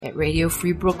at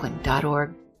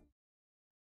radiofreebrooklyn.org.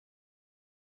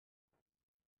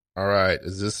 All right.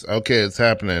 Is this okay? It's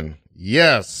happening.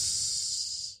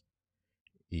 Yes.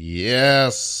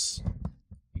 Yes.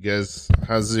 You guys,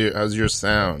 how's your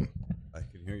sound? I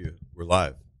can hear you. We're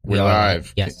live. We're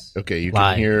live. Yes. Okay, you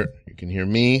Live. can hear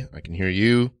me. I can hear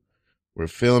you. We're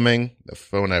filming. The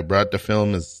phone I brought to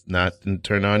film is not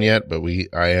turned on yet, but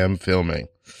I am filming.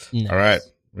 Nice. All right.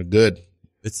 We're good.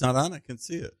 It's not on. I can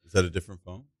see it. Is that a different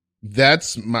phone?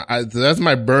 That's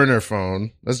my burner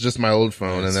phone. That's just my old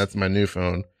phone, Nice. and that's my new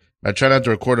phone. I try not to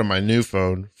record on my new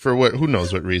phone for who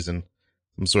knows what reason.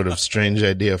 Some sort of strange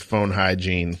idea of phone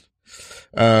hygiene.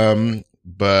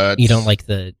 But You don't like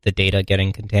the data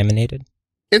getting contaminated?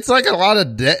 it's like a lot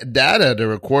of data to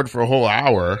record for a whole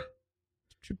hour,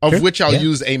 of Sure. which I'll Yeah.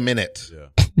 use a minute. Yeah.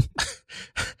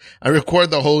 I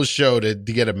record the whole show to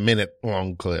get a minute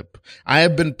long clip. I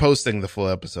have been posting the full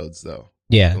episodes though.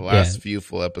 Yeah. The last few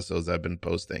full episodes I've been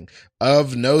posting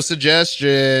of No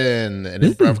Suggestion, an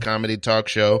Ooh. improv comedy talk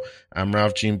show. I'm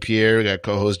Ralph Jean Pierre. We got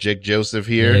co-host Jake Joseph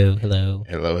here. Hello.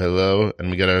 Hello. And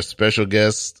we got our special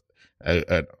guest,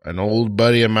 an old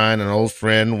buddy of mine, an old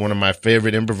friend, one of my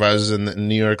favorite improvisers in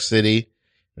New York City.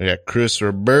 We got Chris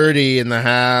Roberti in the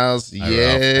house. Hi,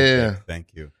 Yeah. Ralph.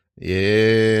 Thank you.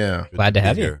 Yeah. Good Glad to be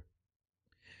have you. here.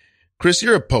 Chris,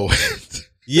 you're a poet.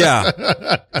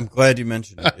 Yeah. I'm glad you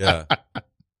mentioned it. Yeah.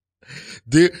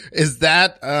 Dude, is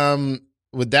that,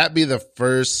 would that be the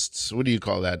first, what do you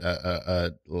call that?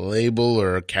 A label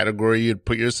or a category you'd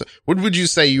put yourself? What would you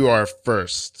say you are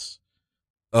first?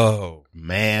 Oh,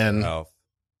 Man, Ralph.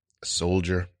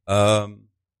 soldier.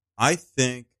 I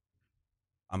think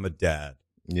I'm a dad.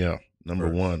 Yeah. Number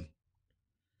First. one.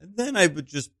 And then I would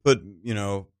just put,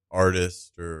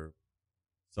 artist or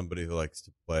somebody who likes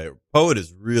to play. Poet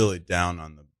is really down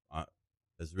on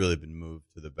has really been moved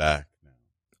to the back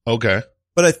now. Okay.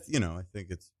 But I think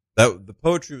it's that the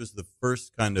poetry was the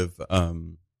first kind of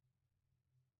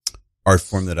art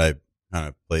form that I kind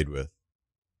of played with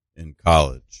in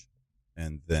college,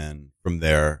 and then from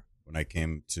there, when I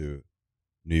came to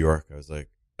New York,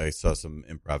 I saw some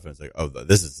improv, and I was like, oh,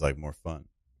 this is like more fun.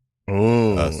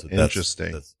 Oh, So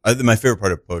interesting. My favorite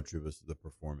part of poetry was the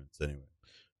performance, anyway.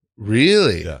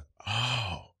 Really? Yeah,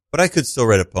 Oh. but I could still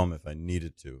write a poem if I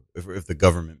needed to, if the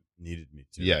government needed me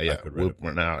to. Yeah. I could write a Whoop,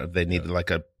 poem. now, if they needed like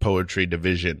a poetry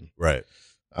division. Right.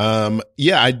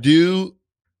 Yeah, I do.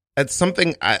 It's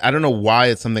something, I don't know why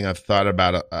it's something I've thought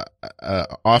about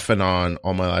off and on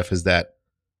all my life, is that,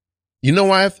 you know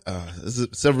why there's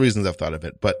several reasons I've thought of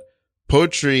it, but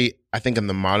poetry, I think in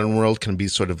the modern world can be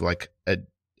sort of like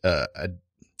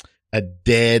a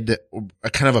dead, a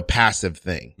kind of a passive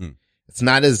thing. Mm. It's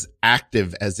not as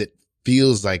active as it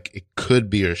feels like it could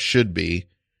be or should be,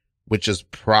 which is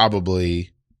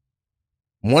probably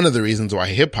one of the reasons why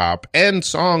hip hop and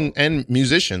song and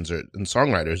musicians and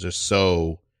songwriters are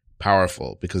so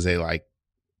powerful, because they like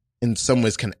in some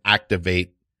ways can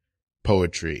activate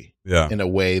poetry Yeah. in a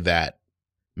way that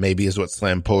maybe is what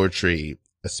slam poetry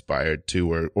aspired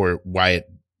to, or why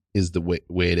it is the way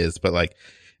it is. But like,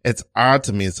 it's odd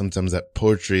to me sometimes that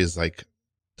poetry is like,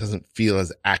 doesn't feel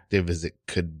as active as it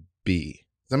could be.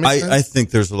 Does that make sense? I think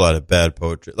there's a lot of bad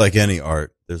poetry, like any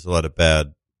art. There's a lot of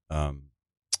bad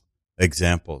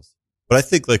examples. But I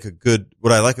think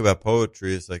what I like about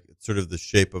poetry is like it's sort of the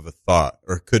shape of a thought,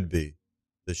 or it could be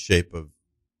the shape of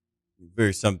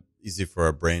easy for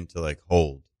our brain to like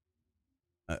hold.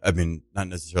 I mean, not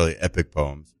necessarily epic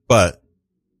poems, but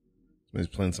He's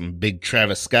playing some big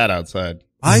Travis Scott outside.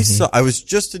 I was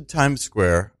just in Times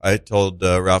Square. I told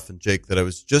Ralph and Jake that I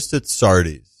was just at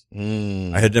Sardi's.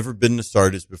 Mm. I had never been to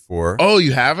Sardi's before. Oh,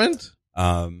 you haven't?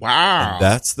 Wow. Wow. And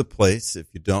that's the place, if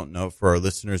you don't know, for our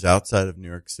listeners outside of New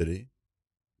York City,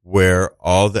 where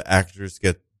all the actors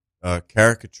get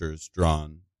caricatures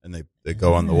drawn, and they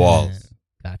go on the walls.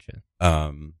 Gotcha.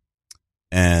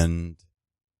 And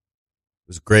it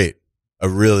was great. I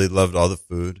really loved all the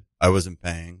food. I wasn't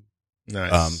paying.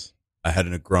 Nice. I had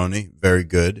a Negroni, very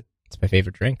good. It's my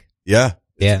favorite drink. Yeah,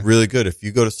 it's Yeah. really good. If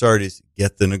you go to Sardi's,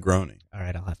 get the Negroni. All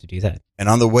right, I'll have to do that. And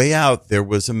on the way out, there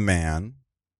was a man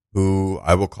who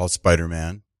I will call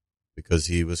Spider-Man, because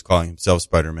he was calling himself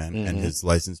Spider-Man, and his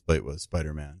license plate was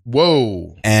Spider-Man.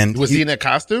 Whoa. And Was he in a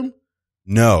costume?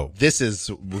 No. This is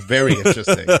very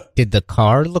interesting. Did the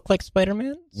car look like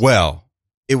Spider-Man? Well,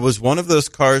 it was one of those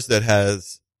cars that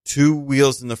has two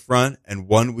wheels in the front and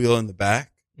one wheel in the back.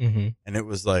 Mm-hmm. And it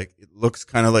was like, it looks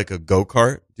kind of like a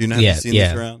go-kart. Do you know, have you seen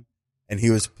this around? And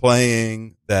he was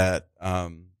playing that,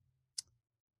 dun,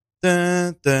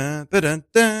 dun, ba-dun,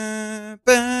 dun,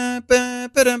 ba, ba,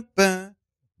 ba-dun, ba,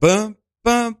 bum,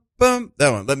 bum, bum.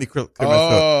 That one. Let me clear my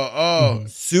throat.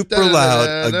 Super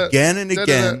loud again and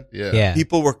again. Yeah.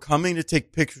 People were coming to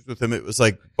take pictures with him. It was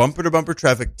like bumper to bumper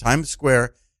traffic, Times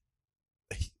Square.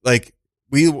 Like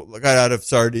we got out of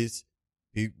Sardi's.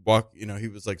 He walked, he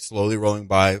was like slowly rolling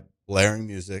by, blaring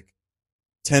music.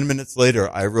 10 minutes later,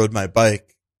 I rode my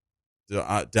bike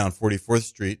down 44th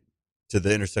Street to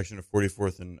the intersection of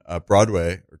 44th and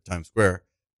Broadway or Times Square.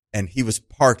 And he was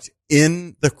parked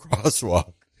in the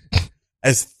crosswalk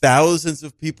as thousands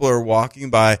of people are walking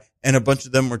by, and a bunch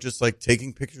of them were just like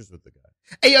taking pictures with the guy.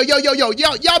 Hey, yo,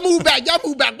 y'all move back.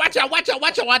 Watch out.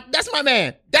 That's my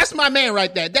man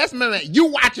right there. That's my man. You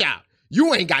watch out.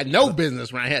 You ain't got no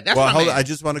business right here. That's my man. I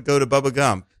just want to go to Bubba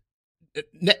Gump.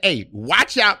 Hey,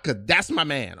 watch out, cause that's my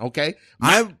man, okay?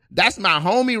 That's my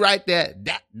homie right there.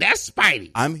 That's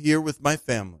Spidey. I'm here with my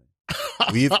family.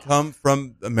 We've come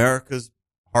from America's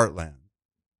heartland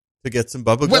to get some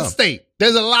Bubba Gump. What state?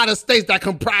 There's a lot of states that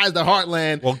comprise the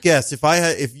heartland. Well, guess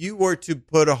if you were to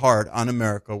put a heart on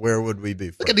America, where would we be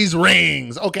from? Look at these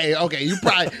rings. Okay. You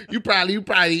white.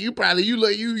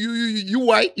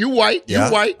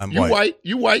 I'm white.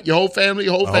 You white. Your whole family.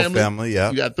 Whole family. Yeah.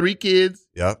 You got 3 kids.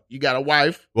 Yep. You got a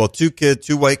wife. Well, 2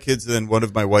 white kids, and then one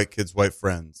of my white kids' white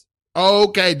friends.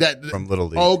 Okay, from Little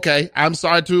League. Okay, I'm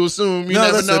sorry to assume. You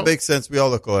never know. That makes sense. We all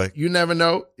look alike. You never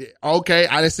know. Okay,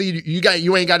 I see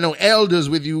you ain't got no elders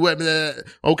with you.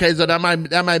 Okay, so that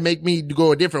might make me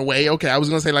go a different way. Okay, I was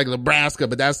gonna say like Nebraska,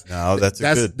 but that's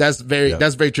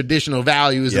very traditional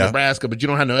values in Nebraska. But you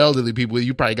don't have no elderly people.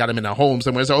 You probably got them in a home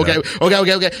somewhere. So okay.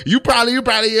 You probably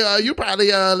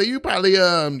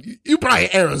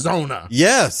Arizona.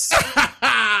 Yes.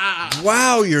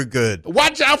 Wow, you're good.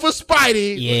 Watch out for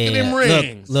Spidey. Yeah. Look at them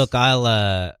rings. Look,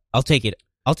 I'll take it.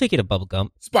 I'll take it a Bubba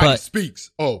Gump. Spidey speaks.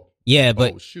 Oh. Yeah,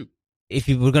 but shoot. If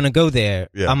you were gonna go there,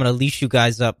 I'm gonna leash you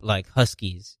guys up like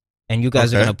huskies, and you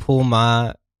guys are gonna pull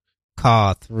my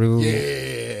car through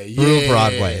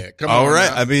Broadway. Come on. All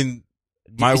right. Now. I mean,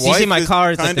 my wife. You see my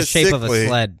car is like the shape sickly. of a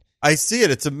sled. I see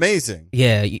it. It's amazing.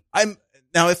 Yeah.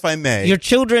 Now, if I may, your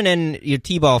children and your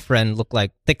T-ball friend look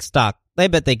like thick stock. I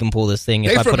bet they can pull this thing.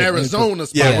 They from Arizona.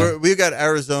 We got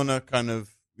Arizona kind of,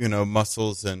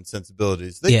 muscles and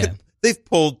sensibilities. They've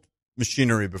pulled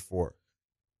machinery before.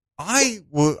 I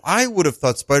would have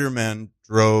thought Spider-Man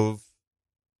drove.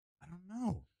 I don't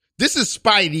know. This is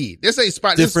Spidey. This ain't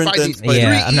Spidey. Different this is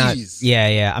Spidey.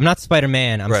 than I'm not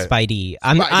Spider-Man. I'm right. Spidey.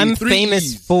 I'm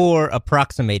famous for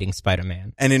approximating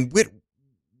Spider-Man. And in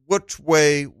which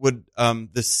way would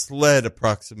the sled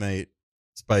approximate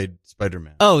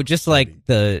Spider-Man? Oh, just like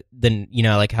the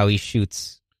like how he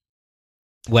shoots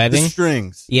webbing, the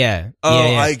strings. Yeah.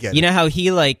 Oh, yeah. I get it. You know how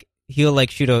he'll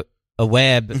shoot a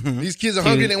web. These kids are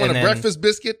hungry. They want a breakfast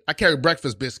biscuit. I carry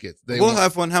breakfast biscuits. We'll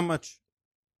have one. How much?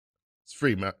 It's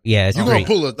free, man. Yeah, it's free.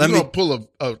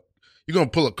 You're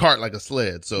gonna pull a cart like a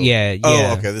sled. So yeah.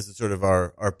 Oh, okay. This is sort of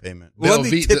our payment. Well,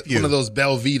 let me tip you. One of those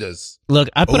Belvitas. Look,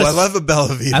 I love a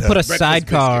Belvita. I put a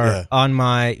sidecar on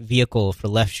my vehicle for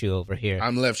Left Shoe over here.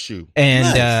 I'm Left Shoe,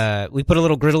 and we put a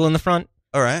little griddle in the front.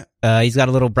 All right. He's got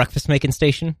a little breakfast making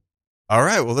station. All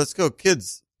right. Well, let's go,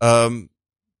 kids.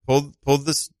 Pull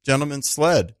this gentleman's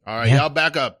sled. All right, y'all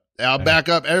back up. Back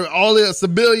up. All the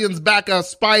civilians back up.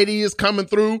 Spidey is coming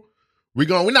through.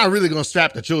 We're not really gonna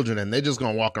strap the children in. They're just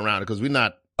gonna walk around because we're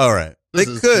not. All right.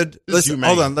 Listen,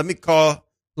 hold on. Let me call.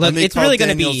 Look, it's really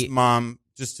gonna Daniel's be mom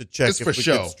just to check if we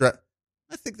could strap.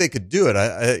 I think they could do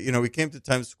it. We came to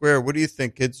Times Square. What do you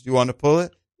think, kids? Do you want to pull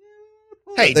it?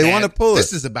 Hey, they want to pull it.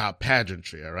 This is about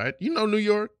pageantry, all right? You know New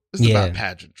York? This is about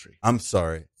pageantry. I'm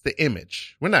sorry. It's the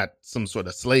image. We're not some sort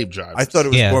of slave driver. I thought it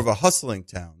was more of a hustling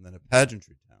town than a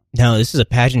pageantry town. No, this is a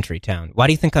pageantry town. Why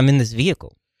do you think I'm in this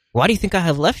vehicle? Why do you think I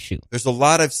have Left Shoe? There's a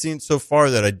lot I've seen so far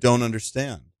that I don't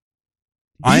understand.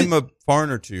 I'm a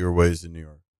foreigner to your ways in New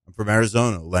York. I'm from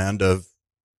Arizona, land of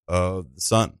the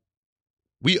sun.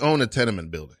 We own a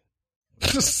tenement building.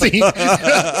 See?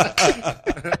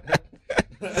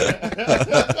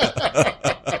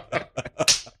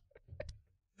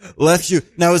 Left Shoe.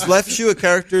 Now, is Left Shoe a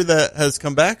character that has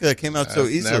come back that came out so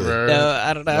easily? No,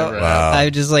 I don't know. Wow.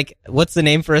 I just what's the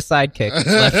name for a sidekick?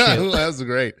 Left Shoe. That's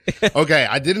great. Okay,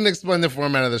 I didn't explain the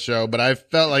format of the show, but I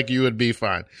felt like you would be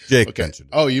fine. Jake mentioned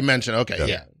it. Oh, you mentioned. Okay,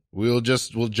 yeah. We'll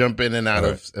jump in and out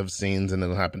of scenes and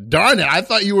it'll happen. Darn it. I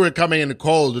thought you were coming in the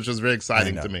cold, which was very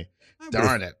exciting to me.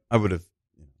 Darn it. I would have.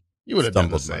 You would have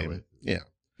done the same. Yeah.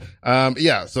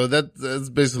 So that's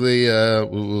basically,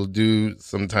 we'll do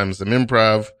sometimes some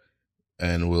improv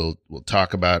and we'll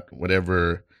talk about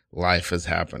whatever life is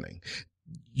happening.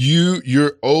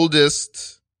 Your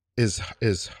oldest is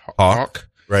Hawk.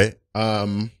 Right.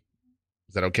 Is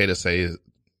that okay to say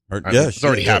It's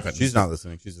already happened. She's not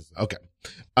listening. She's just okay.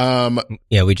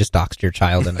 Yeah, we just doxed your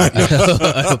child, and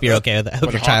I hope you're okay with that. I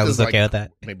hope your child is okay with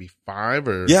that. Maybe 5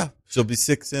 or she'll be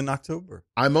 6 in October.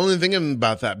 I'm only thinking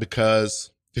about that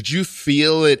because did you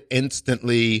feel it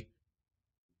instantly?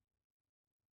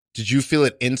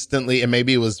 And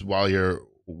maybe it was while your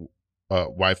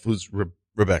wife, who's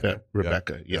Rebecca.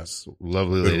 Yes,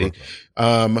 lovely lady.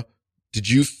 Did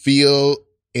you feel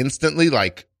instantly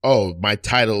like, oh, my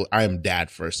title, I am dad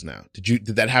first now?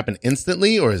 Did that happen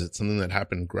instantly, or is it something that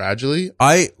happened gradually?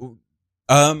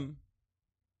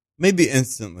 Maybe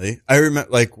instantly. I remember,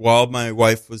 like, while my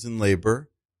wife was in labor,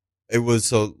 it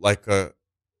was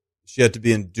she had to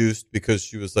be induced because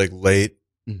she was like late.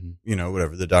 Mm-hmm.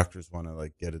 Whatever the doctors want to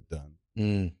like get it done.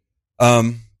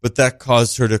 But that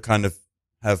caused her to kind of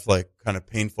have like kind of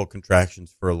painful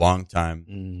contractions for a long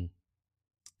time.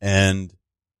 And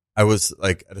I was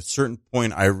like, at a certain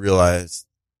point, I realized,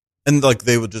 and like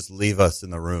they would just leave us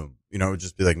in the room. It would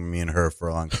just be like me and her for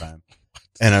a long time.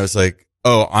 And I was like,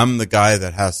 oh, I'm the guy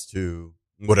that has to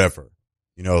whatever,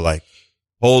 like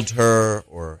hold her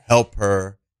or help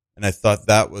her. And I thought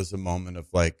that was a moment of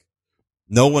like,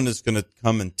 no one is going to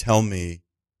come and tell me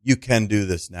you can do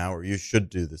this now or you should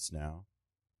do this now.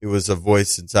 It was a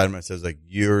voice inside of me that says like,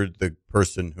 you're the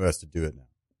person who has to do it now.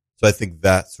 So I think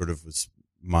that sort of was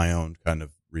my own kind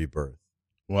of rebirth.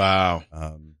 Wow.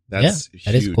 That's huge.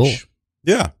 That is cool.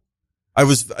 Yeah. I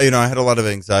was, I had a lot of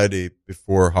anxiety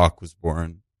before Hawk was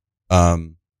born.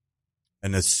 And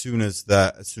as soon as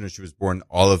she was born,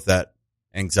 all of that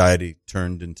anxiety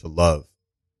turned into love,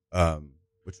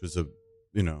 which was a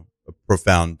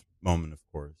profound moment, of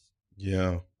course.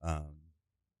 Yeah.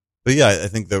 But yeah, I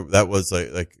think that was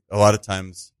like a lot of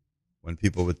times when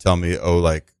people would tell me, oh,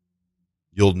 like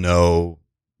you'll know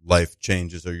life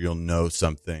changes or you'll know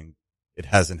something, it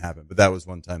hasn't happened. But that was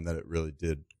one time that it really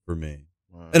did for me.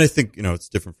 Wow. And I think, it's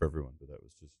different for everyone, but that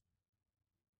was just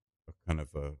a kind of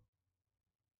a.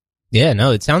 Yeah, no,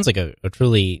 it sounds like a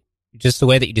truly, just the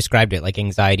way that you described it, like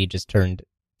anxiety just turned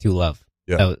to love.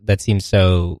 Yeah. So that seems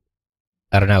so,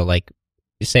 I don't know, like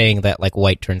you're saying that like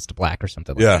white turns to black or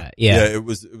something like that. Yeah. It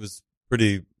was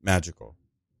pretty magical.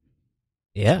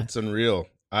 Yeah. It's unreal.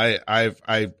 I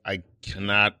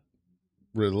cannot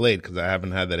relate because I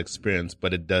haven't had that experience,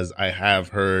 but it does. I have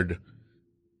heard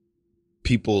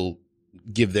people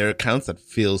give their accounts that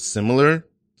feel similar.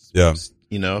 Yeah.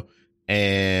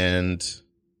 And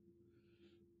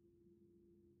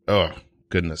oh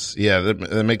goodness. Yeah.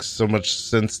 That makes so much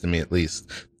sense to me, at least.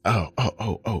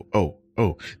 Oh.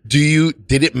 Did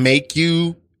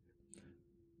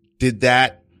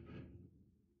that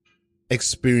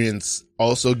experience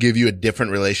also give you a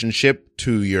different relationship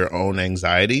to your own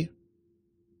anxiety?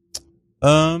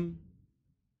 I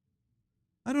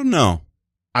don't know.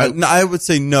 I would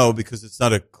say no, because it's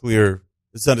not as clear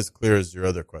as your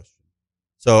other question.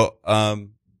 So,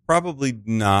 probably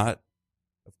not.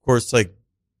 Of course, like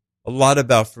a lot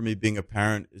about for me being a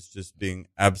parent is just being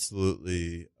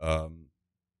absolutely,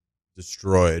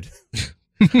 destroyed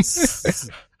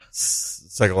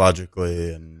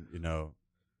psychologically and,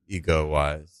 ego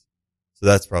wise. So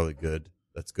that's probably good.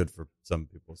 That's good for some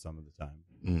people some of the time.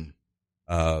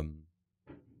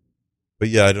 But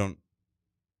yeah, I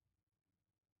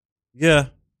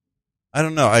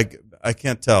don't know. I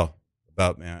can't tell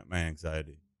about my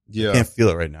anxiety. Yeah. I can't feel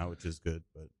it right now, which is good,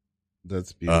 but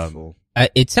that's beautiful.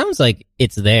 It sounds like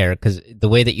it's there because the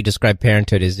way that you describe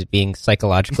parenthood is it being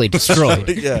psychologically destroyed.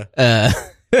 Yeah.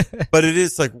 But it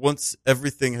is like once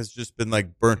everything has just been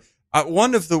like burned.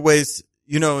 One of the ways,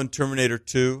 in Terminator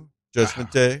 2,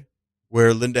 Judgment Day,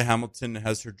 where Linda Hamilton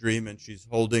has her dream and she's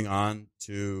holding on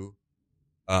to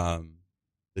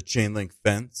the chain link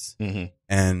fence,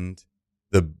 and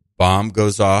the bomb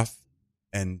goes off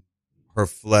and her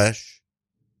flesh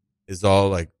is all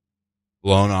like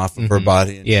blown off of her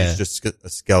body and she's just a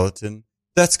skeleton.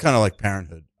 That's kind of like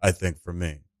parenthood, I think, for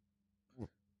me.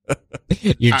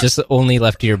 You're just only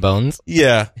left to your bones?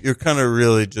 Yeah, you're kind of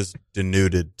really just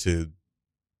denuded to,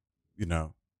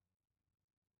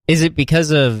 Is it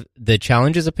because of the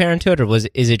challenges of parenthood, or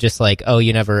is it just like, oh,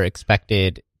 you never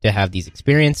expected to have these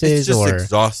experiences? It's just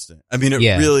exhausting. I mean, it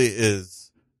really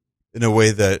is, in a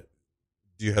way that,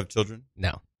 do you have children?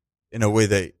 No. In a way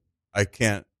that I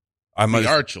can't, we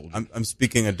are children. I'm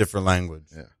speaking a different language,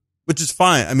 yeah, which is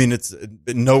fine. I mean, it's in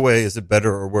no way is it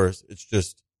better or worse. It's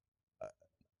just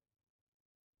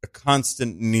a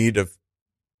constant need of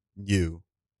you.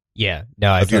 Yeah.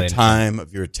 No, of your time,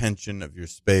 of your attention, of your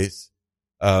space.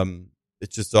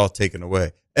 It's just all taken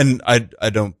away. And I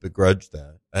don't begrudge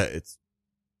that.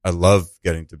 I love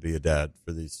getting to be a dad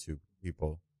for these two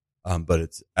people. But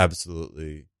it's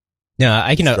absolutely No,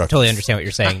 I can totally understand what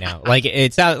you're saying now. Like,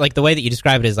 it sounds like the way that you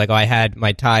describe it is like, oh, I had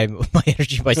my time, my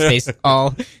energy, my space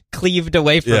all cleaved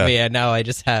away from me, and now I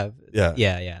just have.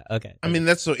 Yeah. Okay. I mean,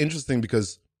 that's so interesting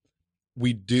because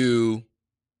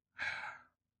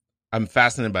I'm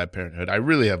fascinated by parenthood. I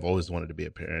really have always wanted to be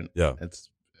a parent. Yeah. It's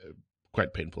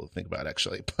quite painful to think about,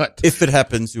 actually. But if it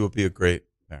happens, you will be a great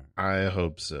parent. I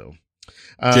hope so.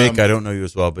 Jake, I don't know you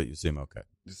as well, but you seem okay.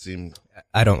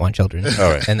 I don't want children.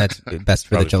 All right. And that's best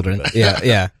for the children. For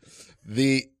yeah.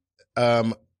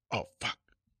 Oh fuck.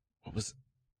 What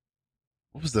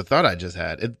was the thought I just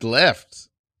had? It left.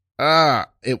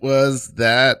 It was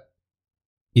that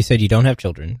you said you don't have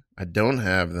children. I don't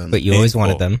have them. But you always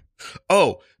wanted them.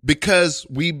 Oh, because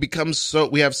we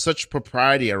have such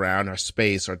propriety around our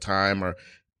space, our time,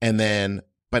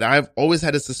 but I've always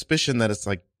had a suspicion that it's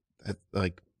like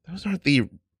those aren't the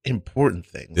important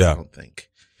things. Yeah. I don't think.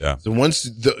 Yeah. So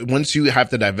once you have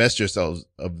to divest yourselves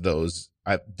of those,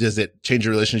 does it change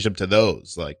your relationship to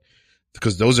those? Like,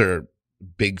 because those are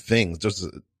big things.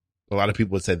 A lot of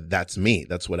people would say that's me.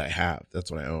 That's what I have. That's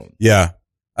what I own. Yeah.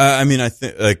 I mean, I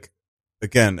think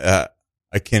again, I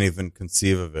can't even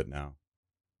conceive of it now.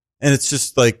 And it's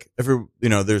just like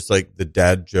there's like the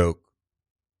dad joke,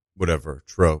 whatever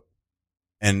trope.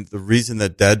 And the reason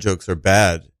that dad jokes are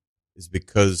bad is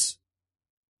because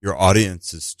your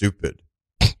audience is stupid.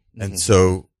 And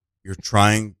so you're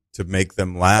trying to make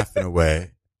them laugh in a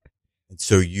way. And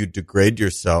so you degrade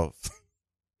yourself.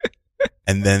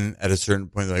 And then at a certain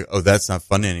point, they're like, oh, that's not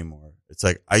funny anymore. It's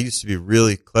like, I used to be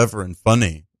really clever and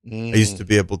funny. I used to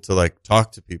be able to like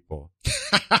talk to people.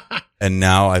 And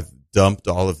now I've dumped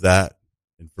all of that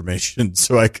information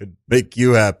so I could make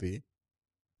you happy.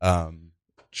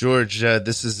 George,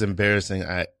 this is embarrassing.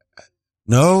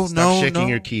 Stop shaking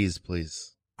your keys,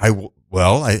 please. Hold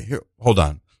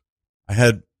on.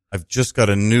 I've just got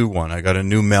a new one. I got a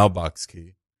new mailbox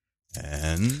key.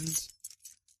 And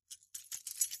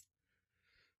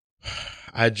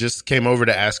I just came over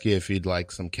to ask you if you'd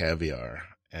like some caviar.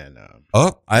 And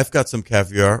I've got some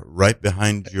caviar right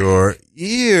behind your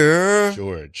ear.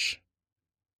 George.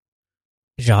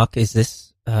 Jacques, is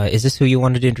this who you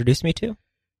wanted to introduce me to?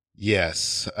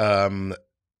 Yes. Hello.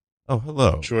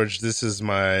 George, this is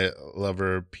my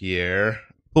lover, Pierre.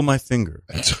 Pull my finger.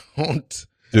 Don't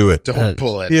do it. Don't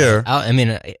pull it. Here. I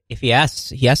mean, if he asks,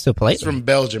 he asks so politely. He's from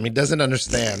Belgium. He doesn't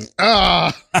understand.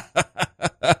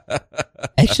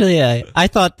 Actually, I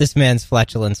thought this man's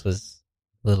flatulence was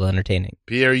a little entertaining.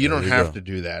 Pierre, you don't have to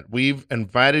do that. We've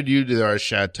invited you to our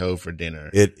chateau for dinner.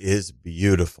 It is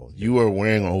beautiful. You are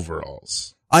wearing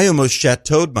overalls. I almost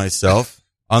chateaued myself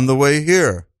on the way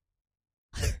here.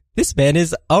 This man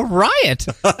is a riot.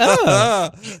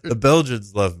 Oh. The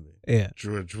Belgians love me. Yeah.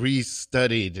 George, we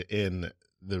studied in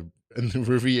the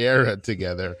Riviera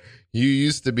together. You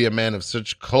used to be a man of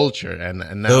such culture, and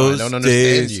now Those I don't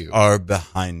understand days you. Are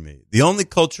behind me. The only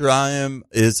culture I am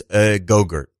is a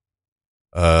Go-Gurt.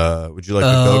 Would you like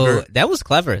a Go-Gurt? That was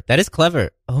clever. That is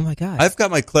clever. Oh my God. I've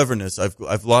got my cleverness.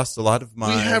 I've lost a lot of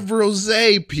my. We have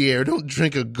rosé, Pierre. Don't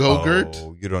drink a Go-Gurt.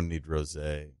 Oh, you don't need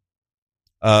rosé.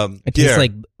 It tastes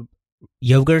like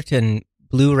yogurt and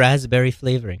blue raspberry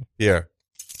flavoring. Here.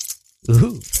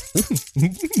 Ooh.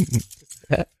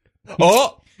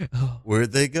 Oh,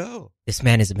 where'd they go? This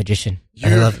man is a magician.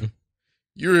 I love him.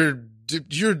 You're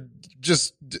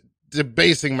just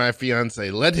debasing my fiance.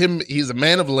 Let him. He's a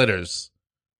man of letters.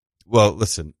 Well,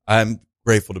 listen, I'm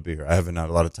grateful to be here. I haven't had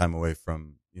a lot of time away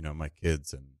from my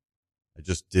kids, and I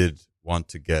just did want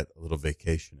to get a little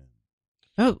vacation in.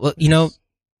 Oh well,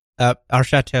 our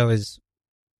chateau is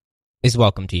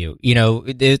welcome to you.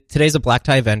 Today's a black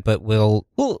tie event, but we'll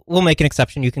make an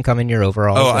exception. You can come in your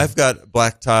overalls. Oh, I've got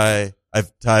black tie.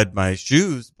 I've tied my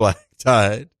shoes black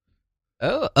tied.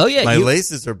 Oh yeah. My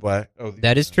laces are black. Oh,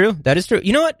 that is true. That is true.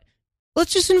 You know what?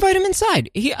 Let's just invite him inside.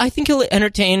 I think he'll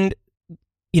entertain,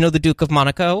 the Duke of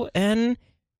Monaco. And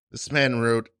this man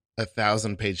wrote a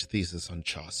 1,000-page thesis on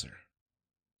Chaucer.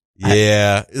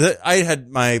 Yeah, I had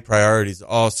my priorities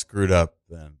all screwed up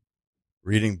then.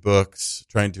 Reading books,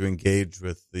 trying to engage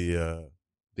with the arts,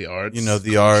 the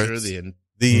culture, arts,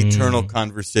 the eternal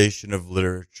conversation of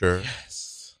literature. Yes.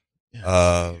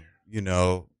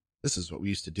 This is what we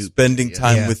used to do. Spending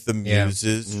time with the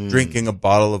muses, drinking a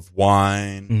bottle of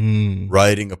wine,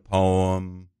 writing a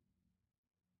poem,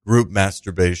 group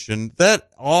masturbation. That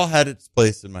all had its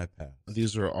place in my past.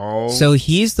 These were all. So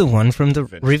he's the one from the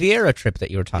Riviera trip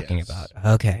that you were talking about.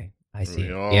 Okay, I see.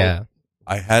 Yeah.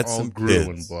 I had all some grew kids.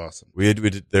 And blossomed. We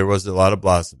did, there was a lot of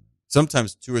blossom.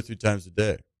 Sometimes 2 or 3 times a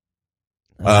day.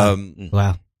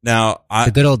 Wow. Now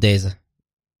the good old days,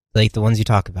 like the ones you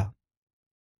talk about.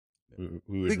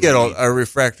 we get our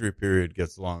refractory period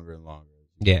gets longer and longer.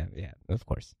 Yeah, of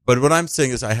course. But what I'm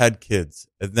saying is I had kids,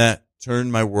 and that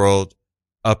turned my world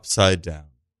upside down.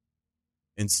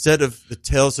 Instead of the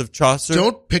Tales of Chaucer.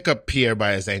 Don't pick up Pierre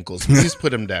by his ankles. Please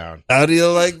put him down. How do you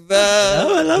like that?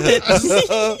 Oh, I love it.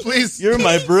 Please. You're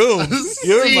my broom.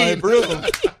 You're my broom.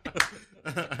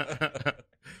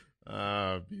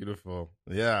 Beautiful.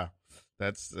 Yeah.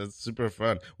 That's super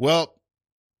fun. Well,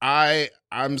 I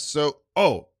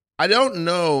don't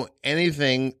know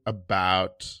anything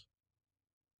about.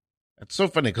 It's so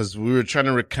funny because we were trying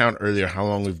to recount earlier how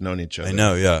long we've known each other. I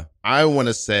know, yeah. I want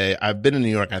to say I've been in New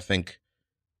York, I think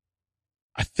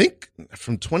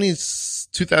from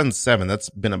 2007, that's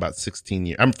been about 16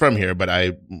 years. I'm from here, but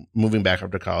moving back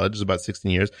after college is about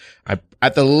 16 years.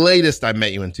 At the latest, I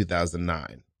met you in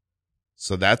 2009.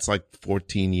 So that's like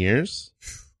 14 years.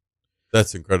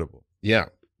 That's incredible. Yeah.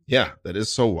 Yeah. That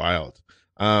is so wild.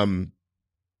 But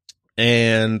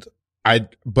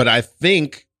I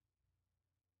think,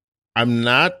 I'm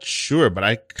not sure, but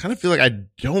I kind of feel like I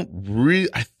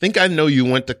think I know you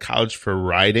went to college for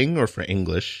writing or for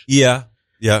English. Yeah,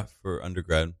 for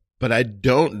undergrad. But I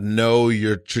don't know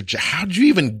your how'd you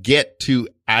even get to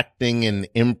acting and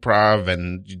improv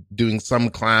and doing some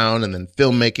clown and then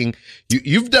filmmaking?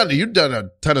 You've done a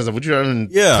ton of stuff, which you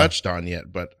haven't touched on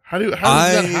yet, but how did that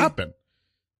happen?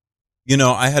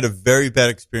 I had a very bad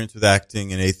experience with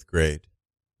acting in 8th grade.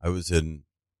 I was in,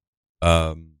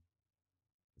 not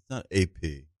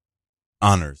AP,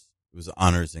 honors. It was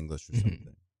honors English or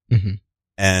something. Mm-hmm.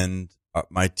 And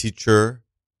my teacher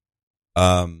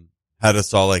had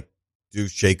us all like do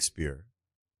Shakespeare,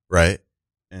 right?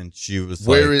 And she was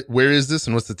where is this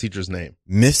and what's the teacher's name?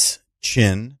 Miss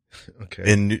Chin.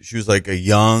 Okay. And she was like a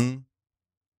young,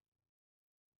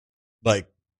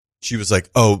 she was like,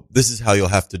 oh, this is how you'll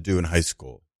have to do in high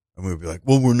school. And we would be like,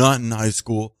 well, we're not in high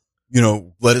school.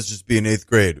 Let us just be in 8th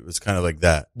grade. It was kind of like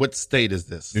that. What state is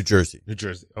this? New Jersey. New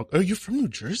Jersey. Oh, you're from New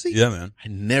Jersey? Yeah, man. I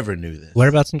never knew this.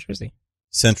 Whereabouts in Jersey?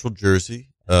 Central Jersey,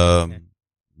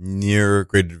 near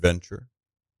Great Adventure.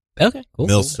 Okay, cool.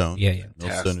 Millstone. Cool. Yeah.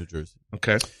 Millstone, New Jersey.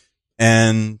 Okay.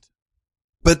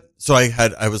 So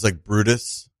I was like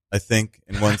Brutus, I think,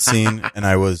 in one scene, and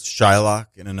I was Shylock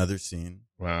in another scene.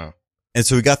 Wow. And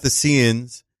so we got the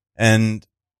scenes, and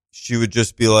she would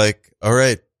just be like, all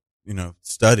right,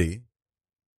 study.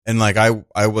 And like,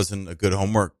 I wasn't a good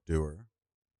homework doer.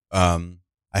 I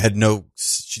had there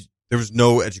was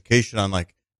no education on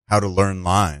like how to learn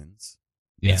lines.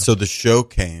 Yeah. So the show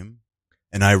came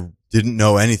and I didn't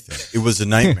know anything. It was a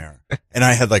nightmare. And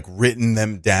I had like written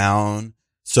them down.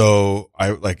 So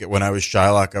when I was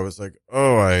Shylock, I was like,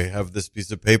 oh, I have this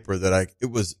piece of paper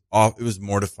it was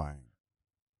mortifying.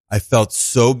 I felt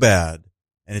so bad,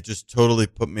 and it just totally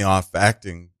put me off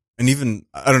acting. And even,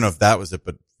 I don't know if that was it,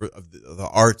 but for the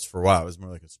arts for a while, I was more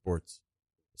like a sports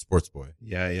boy.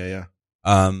 Yeah.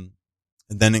 And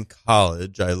then in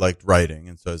college, I liked writing.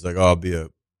 And so I was like, oh,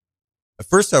 at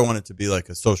first I wanted to be like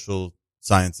a social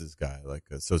sciences guy, like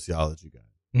a sociology guy,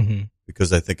 Mm-hmm.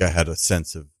 because I think I had a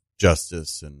sense of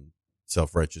justice and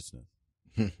self-righteousness.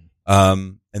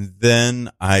 And then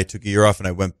I took a year off and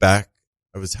I went back.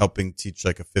 I was helping teach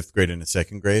like a 5th grade and a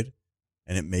 2nd grade,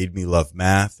 and it made me love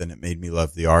math and it made me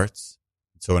love the arts.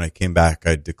 So when I came back,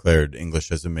 I declared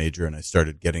English as a major and I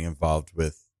started getting involved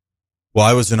with,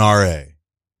 I was an RA,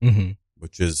 Mm-hmm.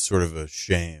 which is sort of a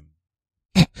shame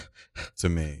to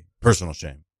me, personal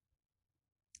shame.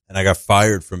 And I got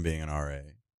fired from being an RA.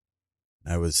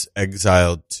 And I was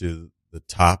exiled to the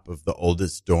top of the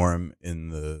oldest dorm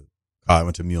I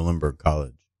went to Muhlenberg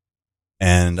College.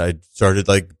 And I started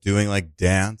like doing like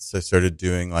dance. I started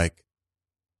doing like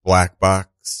black box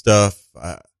stuff.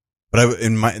 But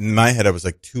in my head, I was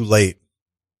like too late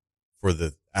for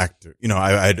the actor.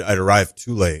 I'd arrived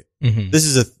too late. Mm-hmm. This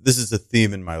is a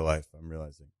theme in my life, I'm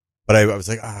realizing. But I was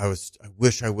like, I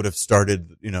wish I would have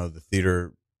started, the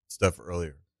theater stuff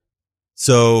earlier.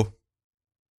 So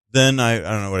then I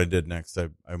don't know what I did next. I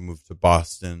moved to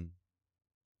Boston,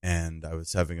 and I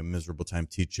was having a miserable time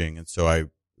teaching. And so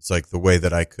it's like the way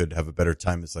that I could have a better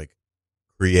time is like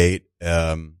create,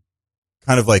 kind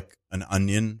of like an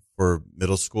Onion for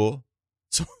middle school.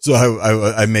 So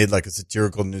I made like a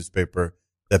satirical newspaper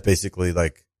that basically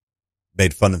like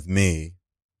made fun of me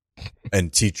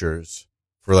and teachers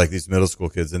for like these middle school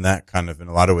kids. And that kind of in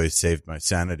a lot of ways saved my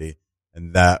sanity.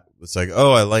 And that was like,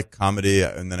 oh, I like comedy.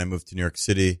 And then I moved to New York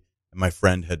City, and my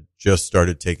friend had just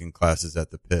started taking classes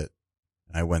at the Pit.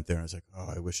 And I went there and I was like,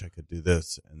 oh, I wish I could do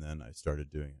this. And then I started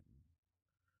doing it.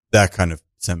 That kind of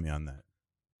sent me on that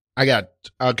I got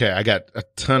a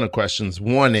ton of questions.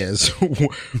 One is,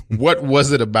 what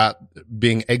was it about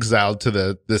being exiled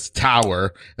to this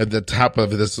tower at the top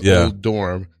of this old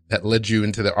dorm that led you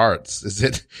into the arts? Was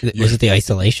it the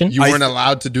isolation? You weren't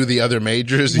allowed to do the other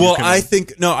majors? Well, I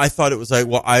thought it was like,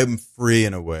 well, I'm free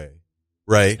in a way,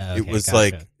 right? Okay, it was gotcha.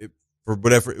 like, for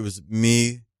whatever, it was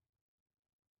me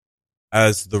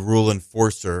as the rule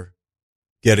enforcer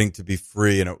getting to be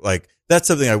free. And like, that's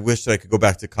something I wish that I could go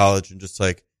back to college and just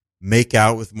like make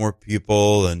out with more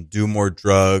people and do more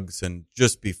drugs and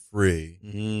just be free.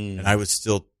 And I was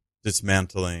still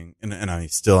dismantling, and I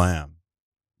still am,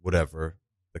 whatever,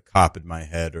 the cop in my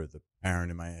head or the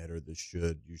parent in my head or you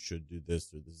should do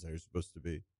this or this is how you're supposed to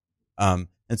be. And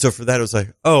so for that, it was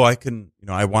like, oh, I can,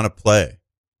 I want to play.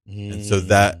 And so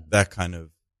that kind of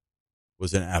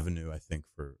was an avenue, I think,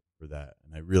 for that.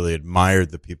 And I really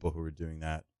admired the people who were doing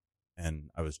that, and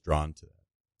I was drawn to that.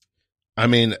 I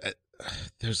mean,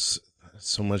 there's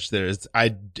so much there. I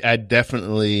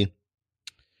definitely,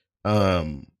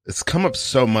 it's come up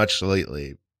so much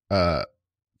lately, for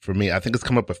me. I think it's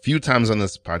come up a few times on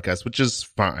this podcast, which is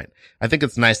fine. I think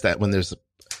it's nice that when there's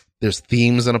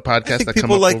themes on a podcast that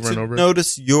come up over and over.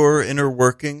 Notice your inner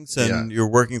workings and you're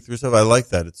working through stuff. I like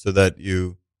that. It's so that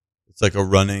it's like a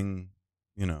running,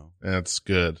 That's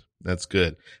good.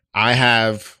 I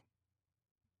have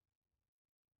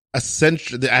I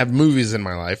have movies in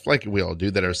my life, like we all do,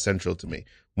 that are central to me.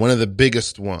 One of the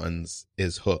biggest ones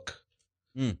is Hook.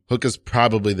 Hook is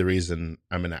probably the reason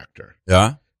I'm an actor.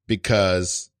 Yeah.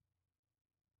 Because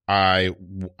I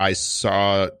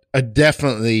saw it's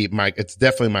definitely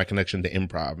my connection to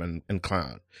improv and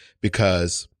clown,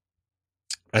 because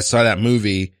I saw that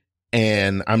movie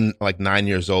and I'm like 9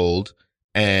 years old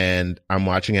and I'm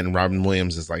watching it, and Robin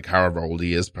Williams is like however old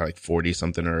he is, probably like 40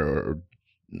 something or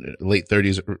late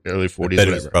 30s, early 40s, I bet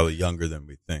whatever. he was probably younger than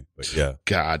we think, but yeah.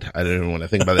 God, I don't even want to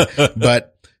think about it.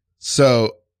 But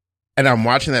so, and I'm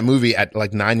watching that movie at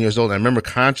like 9 years old. And I remember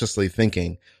consciously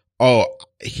thinking, oh,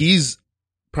 he's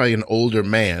probably an older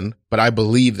man, but I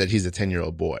believe that he's a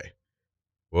 10-year-old boy.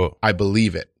 Whoa. I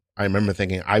believe it. I remember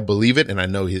thinking, I believe it, and I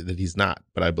know that he's not,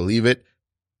 but I believe it.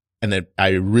 And then I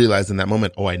realized in that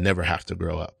moment, I never have to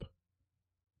grow up.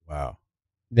 Wow.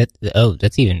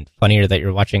 That's even funnier that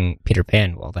you're watching Peter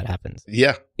Pan while that happens.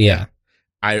 Yeah.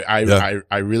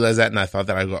 I realized that, and I thought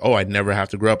that I go, I never have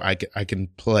to grow up. I can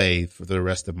play for the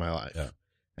rest of my life. Yeah.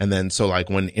 And then so like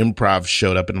when improv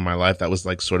showed up into my life, that was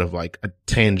like sort of like a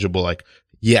tangible, like,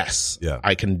 yes,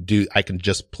 I can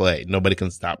just play. Nobody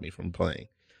can stop me from playing.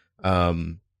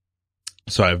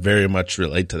 So I very much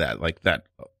relate to that. Like that,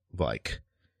 like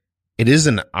it is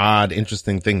an odd,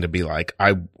 interesting thing to be like,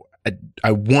 I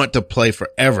want to play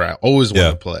forever. I always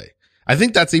want to play. I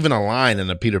think that's even a line in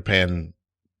a Peter Pan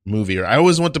movie, or I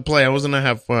always want to play. I always want to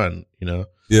have fun,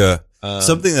 Yeah.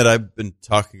 Something that I've been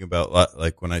talking about,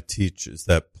 like when I teach, is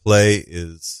that play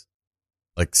is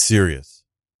like serious.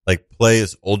 Like play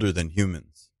is older than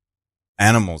humans.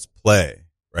 Animals play,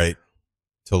 right?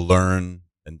 To learn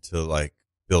and to like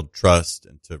build trust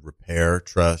and to repair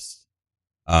trust,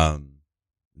 and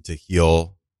to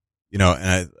heal,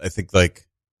 and I think like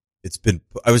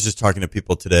I was just talking to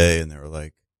people today and they were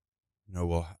like,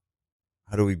 well,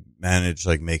 how do we manage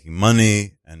like making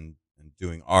money and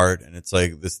doing art? And it's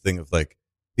like this thing of like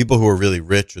people who are really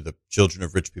rich, or the children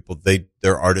of rich people,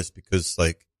 they're artists because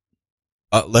like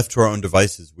left to our own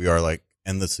devices, we are like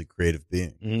endlessly creative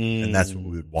beings, and that's what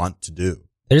we would want to do.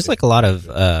 There's like a lot of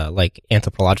like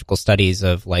anthropological studies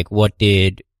of like what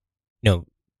did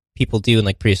people do in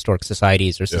like prehistoric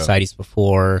societies or societies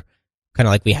before, kind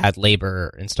of like we had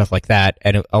labor and stuff like that,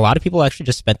 and a lot of people actually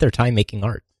just spent their time making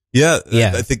art. Yeah.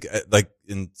 I think like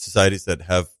in societies that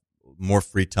have more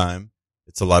free time,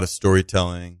 it's a lot of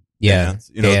storytelling. Dance.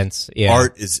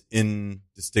 Art is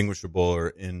indistinguishable, or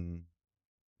in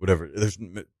whatever. There's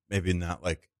maybe not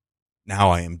like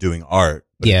now I am doing art,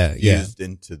 but it's used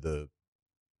into the,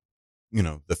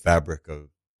 the fabric of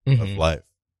life.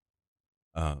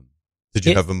 Did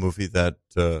you have a movie that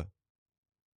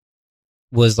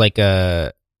was like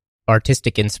a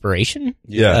artistic inspiration?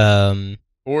 Yeah.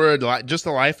 Or just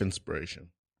a life inspiration.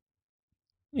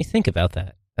 Let me think about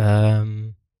that.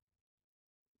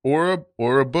 Or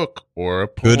a book, or a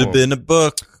poem. Could have been a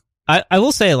book. I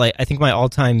will say, like, I think my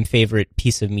all-time favorite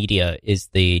piece of media is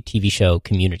the TV show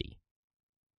Community.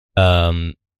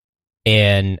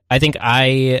 And I think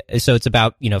so it's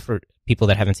about, for people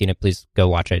that haven't seen it, please go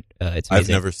watch it. It's amazing. I've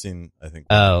never seen, I think,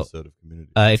 an episode of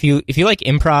Community. If you like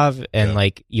improv and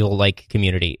like, you'll like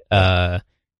Community. I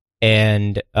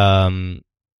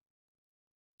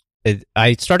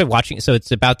started watching, so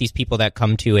it's about these people that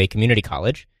come to a community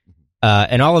college,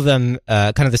 And all of them,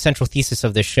 kind of the central thesis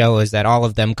of this show is that all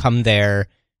of them come there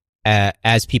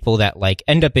as people that like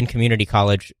end up in community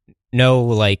college. No,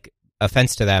 like,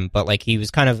 offense to them, but like he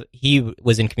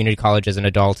was in community college as an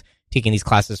adult taking these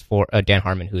classes for Dan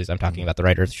Harmon, I'm talking about, the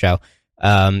writer of the show,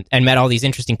 and met all these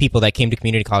interesting people that came to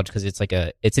community college because it's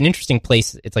an interesting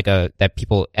place. It's like that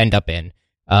people end up in.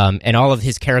 And all of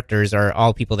his characters are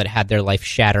all people that had their life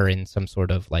shatter in some sort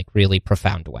of like really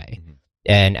profound way. Mm-hmm.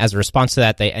 And as a response to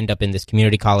that, they end up in this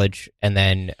community college. And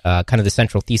then kind of the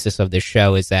central thesis of this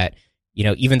show is that, you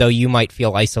know, even though you might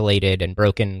feel isolated and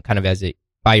broken kind of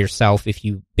by yourself, if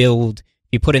you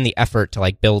put in the effort to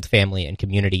like build family and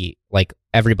community, like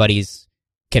everybody's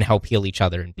can help heal each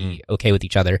other and be okay with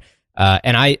each other.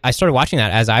 And I started watching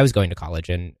that as I was going to college.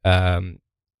 And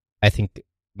I think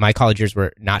my college years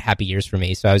were not happy years for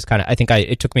me. So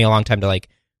it took me a long time to like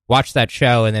watch that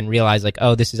show and then realize like,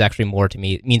 oh, this is actually more to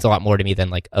me. It means a lot more to me than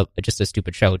like just a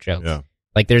stupid show joke. Yeah.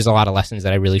 Like there's a lot of lessons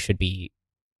that I really should be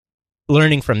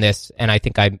learning from this. And I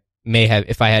think I may have,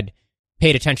 if I had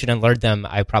paid attention and learned them,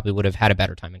 I probably would have had a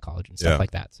better time in college and stuff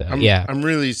like that. So I'm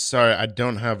really sorry. I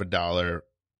don't have $1.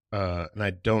 And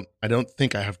I don't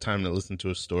think I have time to listen to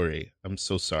a story. I'm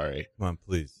so sorry. Come on,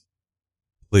 please.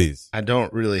 I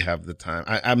don't really have the time.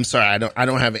 I'm sorry. I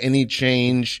don't have any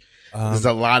change. There's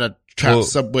a lot of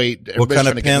subway. What kind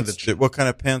of pants? What kind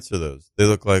of pants are those? They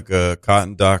look like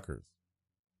cotton Dockers.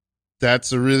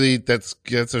 That's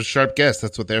a sharp guess.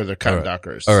 That's what they're. They're cotton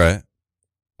Dockers. All right.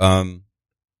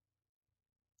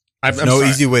 There's no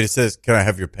easy way to say this. Can I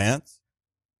have your pants?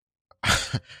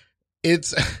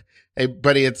 Hey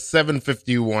buddy, it's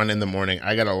 7:51 in the morning.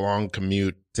 I got a long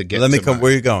commute to get. Where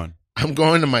are you going? I'm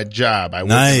going to my job. I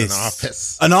work in an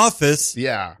office. An office?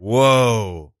 Yeah.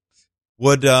 Whoa.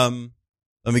 Let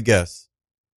me guess.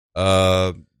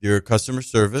 Your customer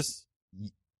service?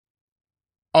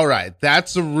 All right.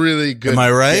 That's a really good Am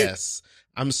I right? guess.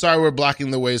 I'm sorry we're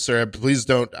blocking the way, sir. Please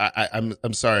don't.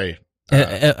 I'm sorry.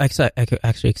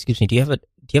 Actually, excuse me. Do you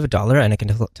have a dollar and I can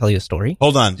tell you a story?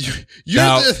 Hold on.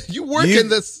 You work in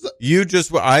this.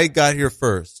 I got here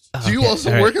first. Do you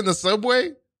also work in the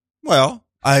subway? Well,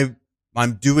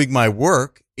 I'm doing my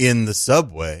work in the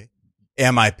subway.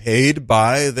 Am I paid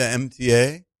by the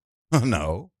MTA?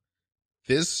 No.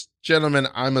 This gentleman,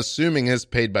 I'm assuming, is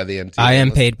paid by the MTA. I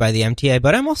am paid by the MTA,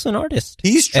 but I'm also an artist.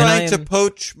 He's trying to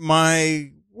poach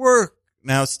my work.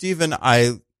 Now, Stephen,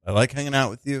 I like hanging out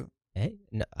with you. Hey,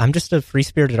 no, I'm just a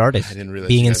free-spirited artist. I didn't realize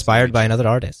being inspired by another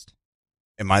artist.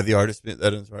 Am I the artist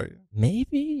that inspired you?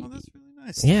 Maybe. Oh, that's really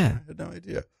nice. Yeah. I had no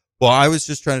idea. Well, I was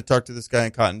just trying to talk to this guy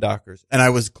in Cotton Dockers, and I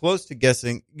was close to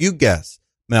guessing. You guess.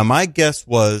 Now, my guess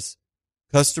was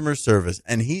customer service,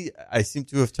 and I seem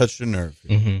to have touched a nerve.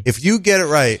 Mm-hmm. If you get it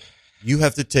right, you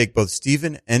have to take both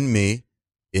Stephen and me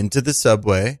into the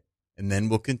subway, and then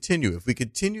we'll continue. If we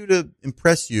continue to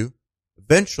impress you,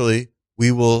 eventually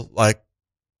we will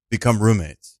become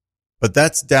roommates. But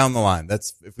that's down the line.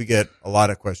 That's if we get a lot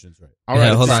of questions right. All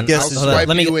right, hold on. Let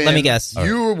me guess.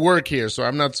 You work here, so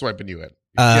I'm not swiping you in.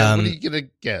 What are you gonna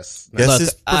guess? Guess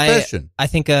his profession. I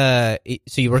think so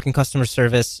you work in customer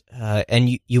service,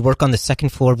 and you work on the second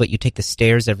floor, but you take the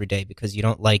stairs every day because you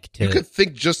don't like to. You could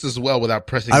think just as well without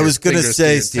pressing. I was going to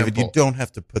say, Stephen, you don't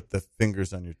have to put the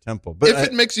fingers on your temple, but if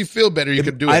it makes you feel better, you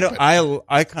could do it.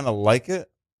 I kind of like it.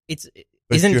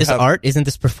 Isn't this art? Isn't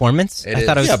this performance? I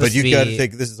thought it was. Yeah, but you got to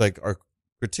take. This is like our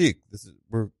critique.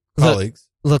 We're colleagues.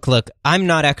 Look, I'm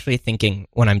not actually thinking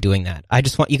when I'm doing that. I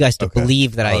just want you guys to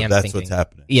believe that I am that's thinking. That's what's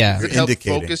happening. Yeah. Does it help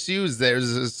focus you?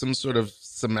 There's some sort of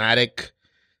somatic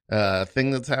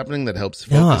thing that's happening that helps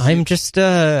focus No, I'm you? just,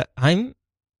 I'm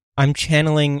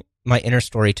channeling my inner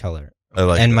storyteller. I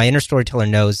like and that. my inner storyteller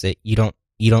knows that you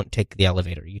don't take the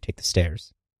elevator, you take the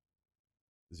stairs.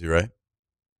 Is he right?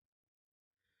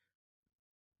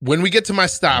 When we get to my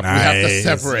stop, we have to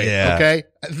separate, okay?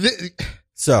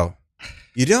 So,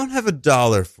 you don't have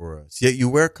 $1 for us, yet you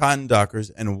wear cotton Dockers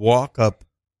and walk up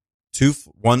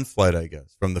one flight, I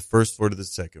guess, from the first floor to the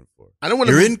second floor. I don't want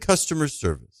to. You're in customer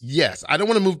service. Yes, I don't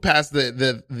want to move past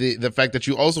the fact that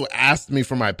you also asked me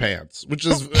for my pants, which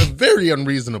is very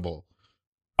unreasonable.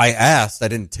 I asked, I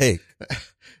didn't take.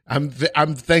 I'm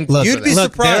thankful. Look, You'd be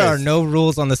surprised. There are no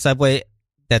rules on the subway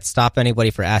that stop anybody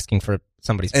for asking for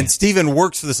somebody's And pants. Steven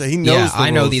works for this. He knows the rules. I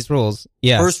know these rules.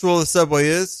 Yeah. First rule of the subway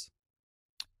is?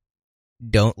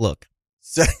 Don't look.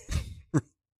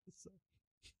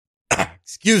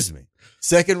 Excuse me.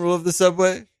 Second rule of the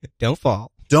subway? Don't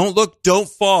fall. Don't look, don't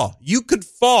fall. You could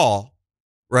fall,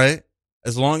 right?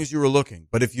 As long as you were looking.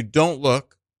 But if you don't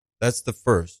look, that's the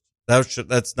first.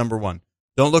 That's number one.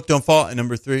 Don't look, don't fall. And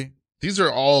number 3? These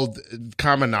are all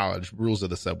common knowledge rules of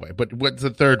the subway. But what's the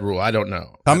third rule? I don't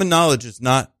know. Common knowledge is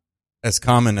not as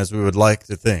common as we would like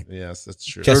to think. Yes, that's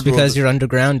true. Just because you're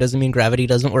underground doesn't mean gravity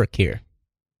doesn't work here.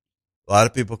 A lot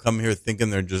of people come here thinking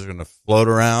they're just going to float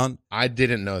around. I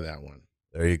didn't know that one.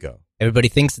 There you go. Everybody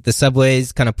thinks that the subway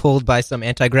is kind of pulled by some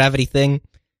anti-gravity thing,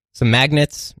 some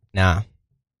magnets. Nah.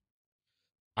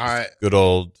 Good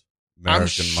old American I'm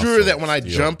sure muscle that when I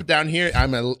steel. jump down here,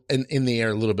 I'm in the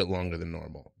air a little bit longer than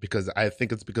normal because I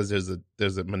think it's because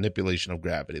there's a manipulation of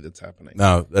gravity that's happening.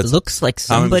 No, that's Looks like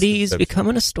common somebody's misconception.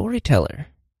 becoming a storyteller.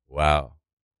 Wow.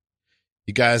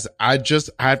 You guys, I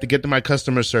have to get to my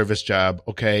customer service job,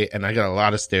 okay? And I got a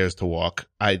lot of stairs to walk.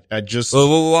 I just Well,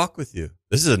 we'll walk with you.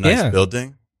 This is a nice Yeah.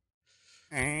 building.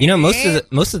 You know,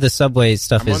 most of the subway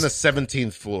stuff I'm on is. the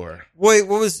 17th floor. Wait,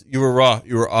 what was you were off?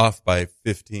 You were off by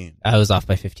 15. I was off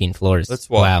by 15 floors. Let's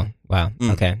walk. Wow.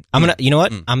 Mm. Okay. I'm gonna. You know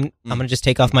what? Mm. I'm gonna just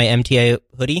take off my MTA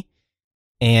hoodie,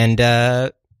 and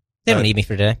they don't need me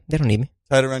for today. They don't need me.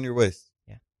 Tie it around your waist.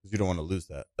 Yeah. Because you don't want to lose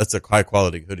that. That's a high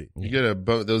quality hoodie. You get a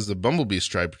bumblebee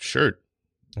striped shirt.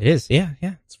 It is. Yeah.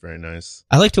 It's very nice.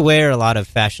 I like to wear a lot of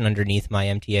fashion underneath my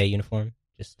MTA uniform.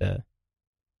 Just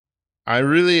I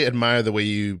really admire the way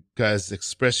you guys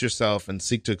express yourself and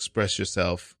seek to express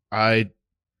yourself. I'm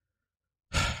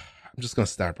just going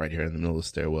to stop right here in the middle of the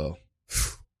stairwell.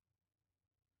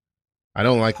 I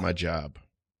don't like my job.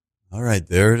 All right,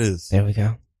 there it is. There we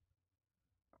go.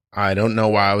 I don't know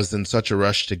why I was in such a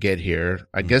rush to get here.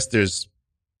 I guess there's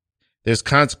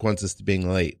consequences to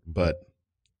being late, but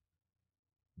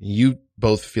you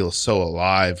both feel so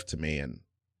alive to me, and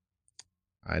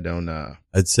I don't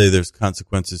I'd say there's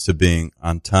consequences to being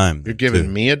on time. You're giving too.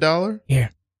 me $1? Here,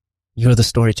 you're the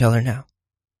storyteller now.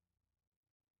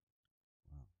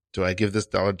 Do I give this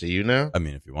 $1 to you now? I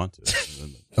mean, if you want to.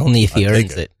 Only if he I'll take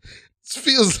earns it. This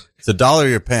feels It's $1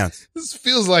 your pants. this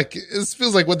feels like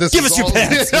what this Give is us your all-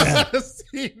 pants, man.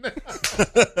 See now.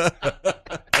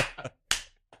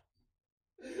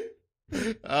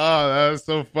 Oh, that was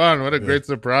so fun. What a great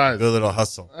surprise. Good little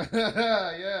hustle.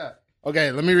 Yeah.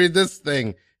 Okay, let me read this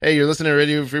thing. Hey, you're listening to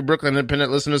Radio Free Brooklyn,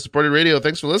 independent listener supported radio.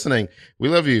 Thanks for listening. We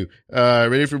love you.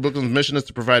 Radio Free Brooklyn's mission is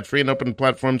to provide free and open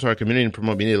platform to our community and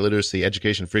promote media literacy,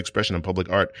 education, free expression, and public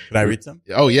art. Can I read some?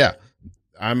 Oh yeah.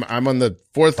 I'm on the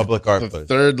Public art, the please.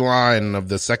 third line of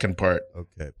the second part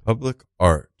Okay. Public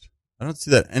art. I don't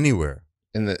see that anywhere.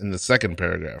 in the second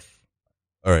paragraph.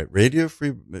 All right. Radio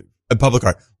free public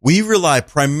art. We rely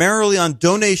primarily on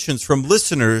donations from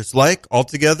listeners like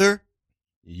altogether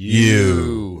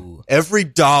you. Every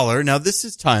dollar. Now this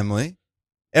is timely.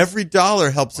 Every dollar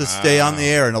helps us stay on the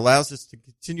air and allows us to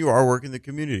continue our work in the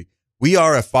community. We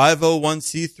are a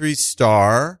 501c3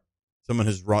 star. Someone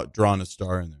has drawn a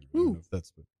star in there. I don't know if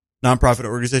that's a nonprofit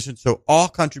organization. So all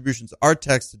contributions are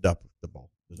tax deductible.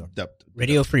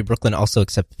 Radio Free Brooklyn also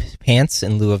accepts pants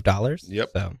in lieu of dollars.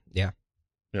 Yep. So, yeah.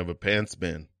 You have a pants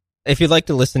bin. If you'd like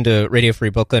to listen to Radio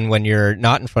Free Brooklyn when you're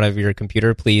not in front of your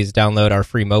computer, please download our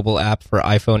free mobile app for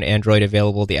iPhone, Android,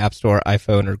 available at the App Store,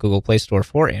 iPhone, or Google Play Store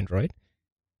for Android.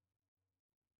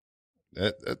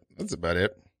 That's about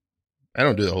it. I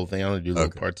don't do the whole thing. I only do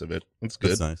little parts of it. That's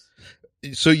good. That's nice.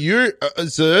 So you're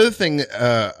so the other thing,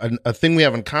 a thing we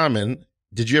have in common.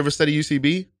 Did you ever study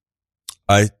UCB?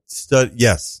 I studied,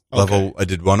 yes. Okay. Level, I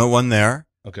did 101 there.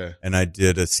 Okay. And I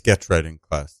did a sketch writing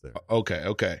class there. Okay.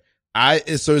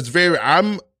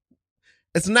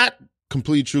 It's not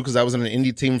completely true because I was on an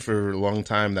indie team for a long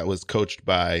time that was coached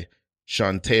by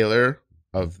Sean Taylor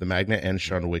of the Magnet and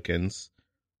Sean Wickens,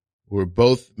 who were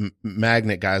both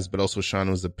Magnet guys, but also Sean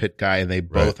was a Pitt guy, and they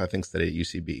both, I think, studied at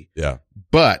UCB. Yeah.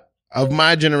 But of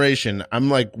my generation, I'm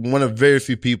like one of very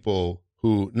few people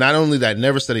who not only that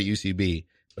never studied at UCB,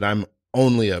 but I'm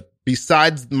only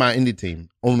besides my indie team,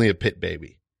 only a Pitt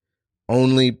baby.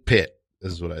 Only Pitt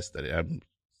is what I studied. I'm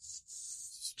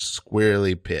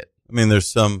squarely Pitt. I mean,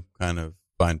 there's some kind of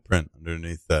fine print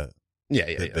underneath that. Yeah.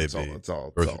 Pitt That's baby all. That's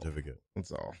all. birth That's all. certificate.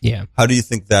 That's all. Yeah. How do you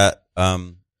think that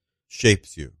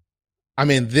shapes you? I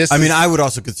mean, I would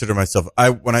also consider myself.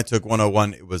 When I took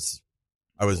 101, it was,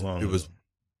 I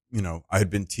had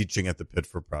been teaching at the Pitt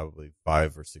for probably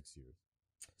 5 or 6 years,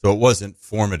 so it wasn't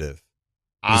formative.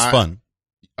 It was fun.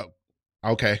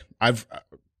 Okay, I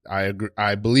agree.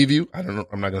 I believe you. I don't know.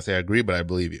 I'm not gonna say I agree, but I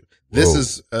believe you. This Whoa.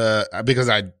 is because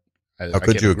I How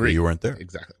could can you agree? You weren't there.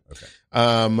 Exactly. Okay.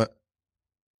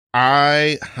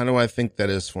 How do I think that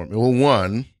is for me? Well,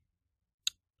 one.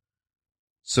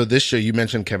 So this show, you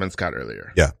mentioned Kevin Scott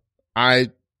earlier. Yeah.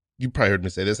 You probably heard me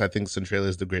say this. I think Centralia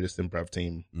is the greatest improv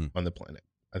team on the planet.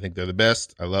 I think they're the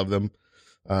best. I love them.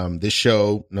 This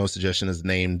show, No Suggestion, is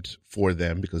named for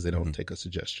them because they don't take a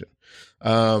suggestion.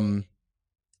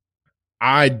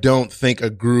 I don't think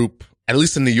a group, at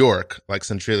least in New York, like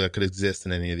Centralia, could exist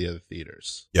in any of the other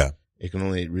theaters. Yeah. It can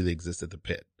only really exist at the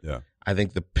Pit. Yeah. I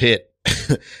think the Pit,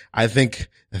 I think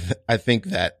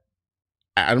that,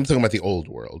 I'm talking about the old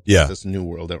world. Yeah. This new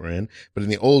world that we're in. But in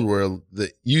the old world,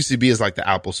 the UCB is like the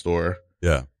Apple store.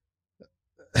 Yeah.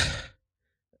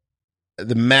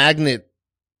 The Magnet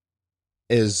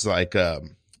is like,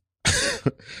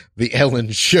 the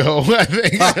Ellen show, I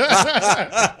think.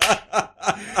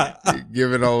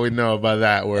 Given all we know about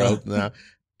that world now.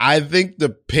 I think the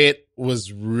Pit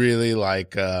was really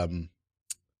like,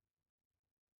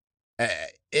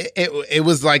 it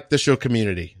was like the show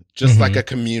Community, just like a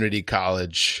community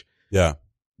college. Yeah.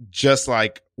 Just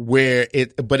like where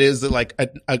but is it like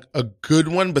a good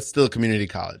one, but still a community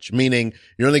college, meaning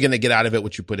you're only going to get out of it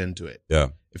what you put into it. Yeah.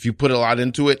 If you put a lot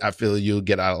into it, I feel you'll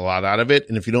get a lot out of it.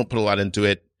 And if you don't put a lot into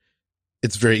it,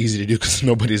 it's very easy to do because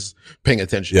nobody's paying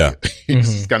attention. Yeah.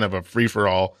 It's kind of a free for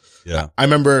all. Yeah. I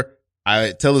remember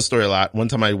I tell this story a lot. One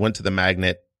time I went to the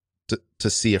Magnet to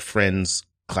see a friend's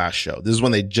class show. This is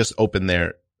when they just opened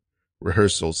their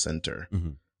rehearsal center.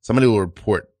 Mm-hmm. Somebody will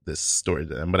report this story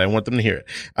to them, but I want them to hear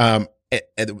it.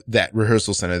 At that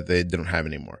rehearsal center that they don't have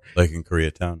anymore. Like in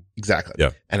Koreatown? Exactly.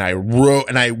 Yeah. And I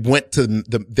went to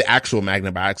the actual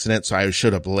Magnet by accident. So I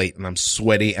showed up late and I'm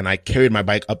sweaty and I carried my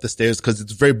bike up the stairs because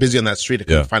it's very busy on that street. I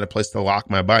couldn't find a place to lock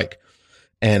my bike.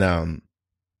 And,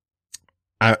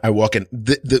 I walk in,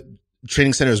 the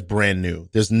training center is brand new.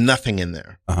 There's nothing in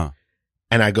there. Uh-huh.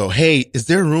 And I go, hey, is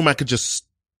there a room I could just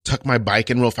tuck my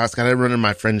bike in real fast? Got to run in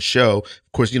my friend's show.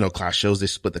 Of course, class shows, they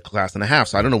split the class in half.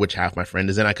 So I don't know which half my friend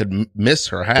is in. I could miss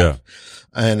her half. Yeah.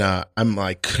 And, I'm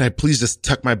like, could I please just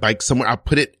tuck my bike somewhere? I'll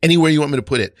put it anywhere you want me to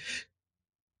put it.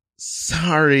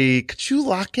 Sorry. Could you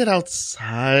lock it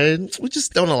outside? We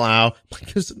just don't allow.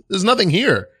 Like, there's nothing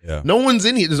here. Yeah. No one's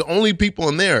in here. There's only people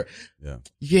in there. Yeah.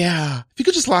 Yeah. If you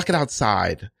could just lock it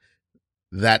outside.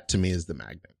 That to me is the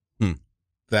Magnet.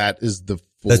 That is the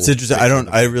full. That's interesting.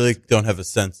 I really don't have a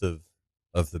sense of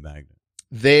the Magnet.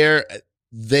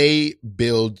 They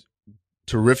build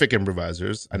terrific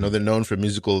improvisers. I know they're known for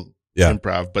musical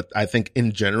improv, but I think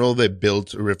in general they build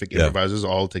terrific improvisers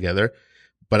all together.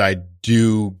 But I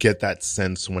do get that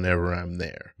sense whenever I'm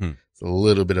there. It's a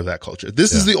little bit of that culture.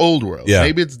 This is the old world. Yeah.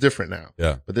 Maybe it's different now.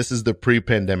 Yeah. But this is the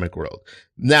pre-pandemic world.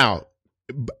 Now,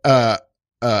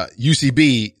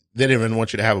 UCB, they didn't even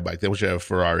want you to have a bike. They want you to have a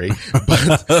Ferrari.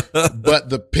 But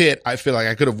the Pit, I feel like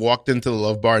I could have walked into the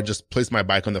Love Bar and just placed my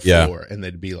bike on the floor and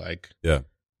they'd be like, yeah,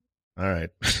 all right.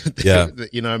 Yeah.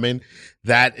 You know what I mean?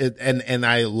 That is, and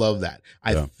I love that.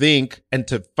 I think, and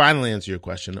to finally answer your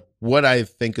question, what I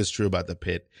think is true about the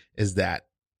Pit is that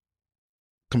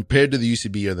compared to the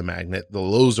UCB or the Magnet, the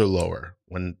lows are lower.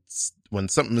 When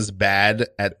something is bad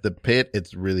at the Pit,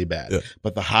 it's really bad. Yeah.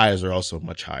 But the highs are also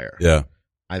much higher. Yeah.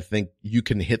 I think you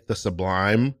can hit the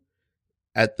sublime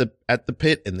at the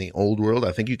Pit in the old world.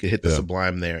 I think you could hit the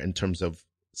sublime there in terms of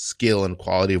skill and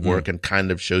quality of work and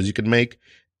kind of shows you can make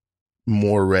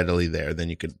more readily there than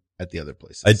you could at the other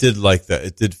places. I did like that.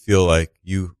 It did feel like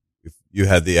if you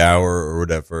had the hour or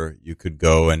whatever, you could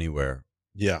go anywhere.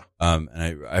 Yeah. And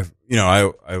I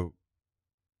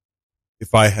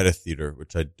if I had a theater,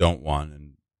 which I don't want,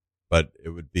 but it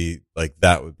would be like,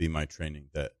 that would be my training,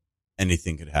 that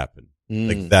anything could happen.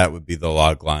 Like that would be the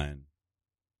log line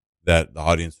that the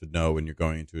audience would know when you're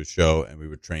going into a show, and we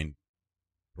would train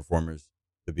performers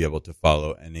to be able to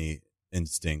follow any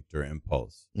instinct or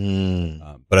impulse.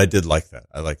 But I did like that.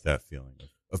 I like that feeling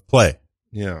of play.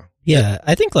 Yeah. Yeah.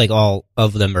 I think like all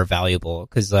of them are valuable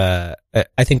because, I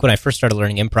think when I first started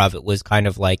learning improv, it was kind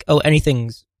of like, oh,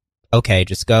 anything's okay.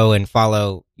 Just go and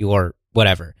follow your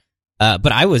whatever.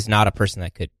 But I was not a person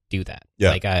that could do that.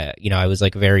 Yeah. Like, I was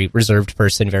like a very reserved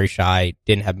person, very shy,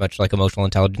 didn't have much like emotional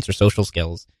intelligence or social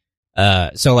skills.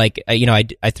 So like,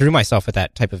 I threw myself at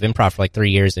that type of improv for like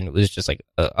 3 years, and it was just like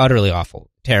utterly awful,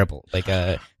 terrible, like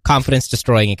a confidence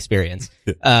destroying experience.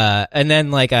 And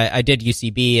then like I did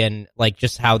UCB, and like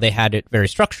just how they had it very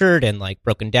structured and like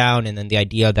broken down. And then the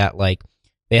idea that like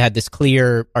they had this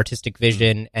clear artistic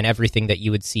vision and everything that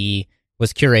you would see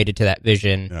was curated to that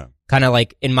vision. Kind of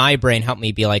like in my brain helped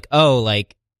me be like, oh,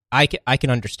 like I can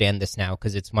understand this now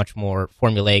because it's much more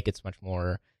formulaic. It's much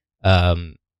more,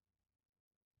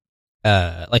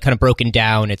 like kind of broken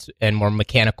down. And more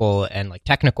mechanical and like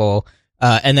technical.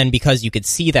 And then because you could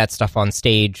see that stuff on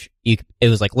stage, it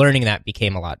was like learning that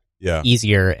became a lot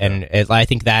easier. And I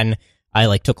think then I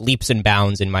like took leaps and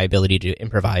bounds in my ability to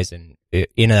improvise and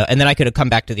then I could have come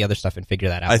back to the other stuff and figure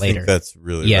that out later. I think that's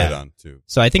really right on too.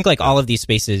 So I think like all of these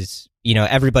spaces,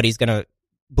 everybody's going to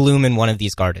bloom in one of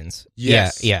these gardens.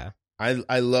 Yes. Yeah.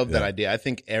 I love that idea. I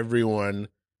think everyone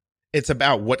it's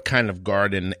about what kind of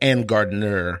garden and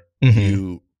gardener Mhm.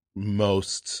 you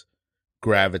most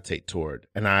gravitate toward.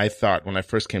 And I thought when I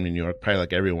first came to New York, probably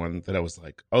like everyone, that I was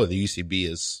like, oh, the UCB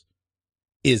is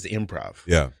improv.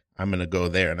 Yeah. I'm going to go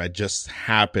there. And I just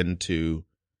happened to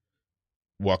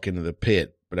walk into the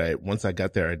pit, but once I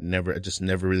got there, I just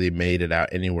never really made it out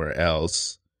anywhere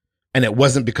else. And it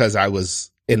wasn't because I was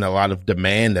in a lot of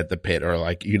demand at the pit or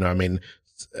like,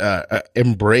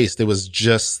 embraced. It was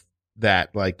just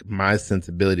that like my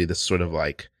sensibility, this sort of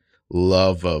like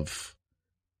love of,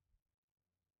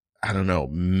 I don't know,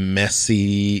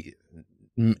 messy.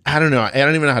 I don't know. I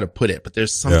don't even know how to put it, but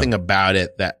there's something about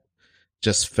it that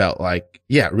just felt like,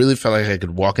 it really felt like I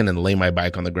could walk in and lay my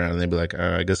bike on the ground and they'd be like,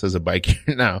 I guess there's a bike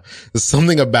here now. There's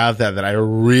something about that I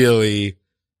really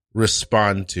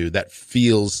respond to that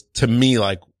feels to me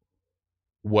like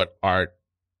what art.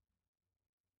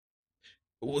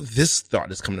 Well, this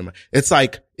thought is coming to mind. It's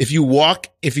like if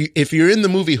you're in the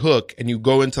movie Hook and you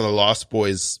go into the Lost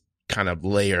Boys kind of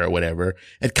layer or whatever,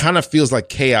 it kind of feels like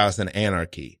chaos and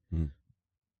anarchy.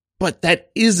 But that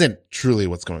isn't truly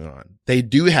what's going on. They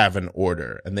do have an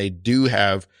order and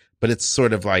but it's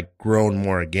sort of like grown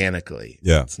more organically.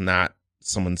 Yeah. It's not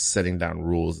someone setting down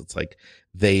rules. It's like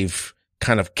they've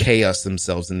kind of chaos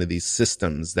themselves into these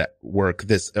systems that work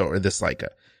this like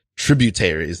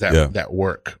tributaries that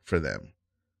work for them.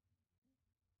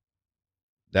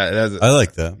 I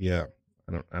like that. Yeah.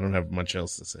 I don't have much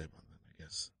else to say about that, I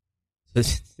guess.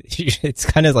 It's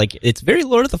kind of like, it's very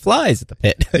Lord of the Flies at the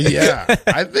pit. Yeah,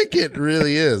 I think it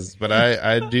really is, but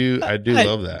I do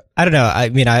love that. I don't know. I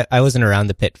mean, I wasn't around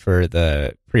the pit for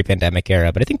the pre-pandemic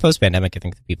era, but I think post-pandemic, I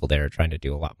think the people there are trying to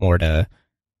do a lot more to,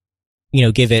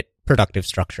 give it productive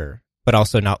structure, but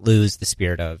also not lose the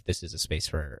spirit of this is a space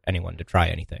for anyone to try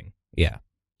anything. Yeah.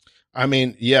 I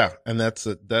mean, yeah, and that's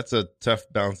a tough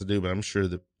balance to do, but I'm sure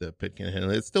the pit can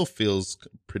handle it. It still feels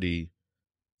pretty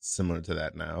similar to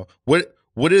that now. What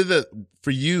are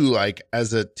for you, like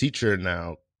as a teacher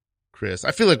now, Chris?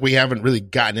 I feel like we haven't really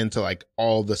gotten into like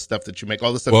all the stuff that you make,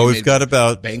 all the stuff. Well, you we've got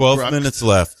about bankrupt, 12 minutes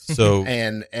left, so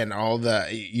and all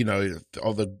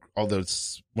the all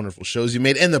those wonderful shows you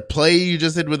made, and the play you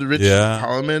just did with Rich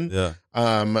Holloman. Yeah,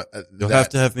 you'll have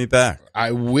to have me back.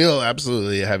 I will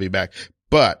absolutely have you back,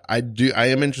 but I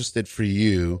am interested for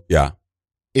you. Yeah,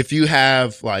 if you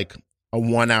have like a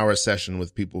 1 hour session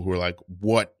with people who are like,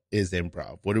 what is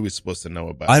improv? What are we supposed to know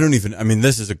about it?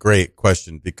 This is a great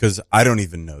question because I don't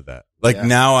even know that. Like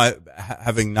now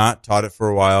having not taught it for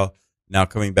a while, now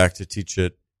coming back to teach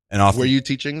it and often. Were you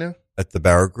teaching now? At the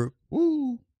Barrow Group.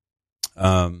 Woo.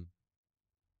 I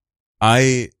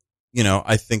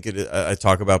think I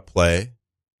talk about play.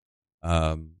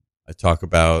 I talk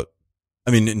about,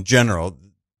 in general,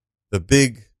 the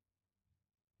big,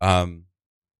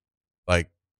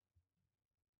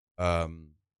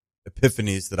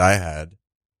 epiphanies that I had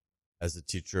as a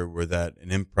teacher were that in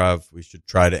improv, we should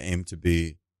try to aim to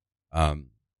be,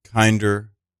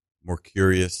 kinder, more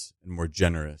curious, and more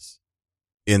generous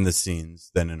in the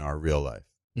scenes than in our real life.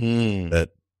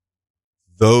 That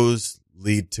those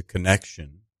lead to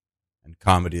connection, and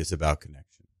comedy is about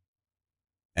connection.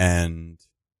 And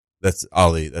that's an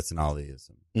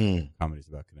Aliism. Comedy is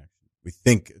about connection. We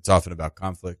think it's often about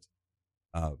conflict.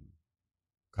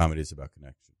 Comedy is about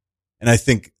connection. And I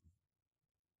think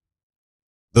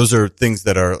those are things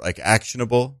that are like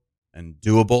actionable and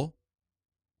doable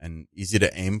and easy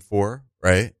to aim for,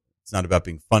 right? It's not about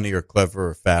being funny or clever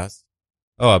or fast.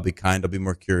 Oh, I'll be kind. I'll be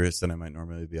more curious than I might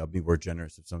normally be. I'll be more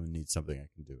generous. If someone needs something, I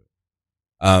can do it.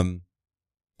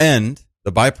 And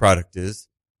the byproduct is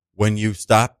when you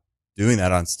stop doing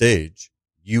that on stage,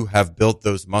 you have built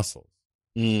those muscles,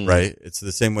 right? It's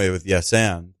the same way with yes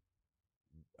and,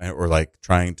 or like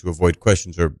trying to avoid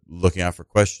questions or looking out for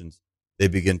questions. They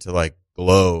begin to like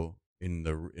glow in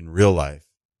real life.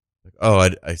 Like, oh,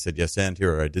 I said yes and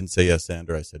here, or I didn't say yes and,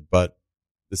 or I said but.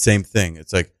 The same thing.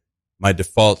 It's like my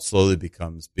default slowly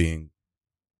becomes being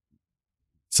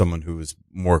someone who is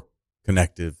more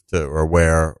connected to or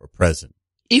aware or present.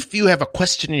 If you have a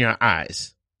question in your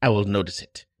eyes, I will notice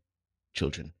it,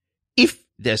 children. If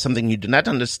there's something you do not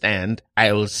understand,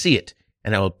 I will see it,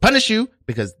 and I will punish you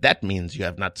because that means you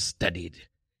have not studied.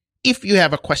 If you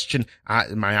have a question,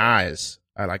 my eyes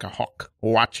are like a hawk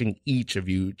watching each of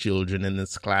you children in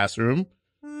this classroom.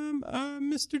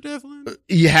 Mr. Devlin?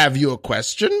 You have your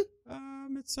question?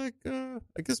 It's like, I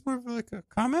guess more of like a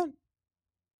comment.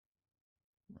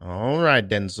 All right,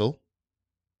 Denzel.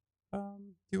 Do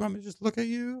you want me to just look at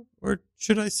you, or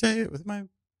should I say it with my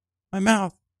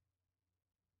mouth?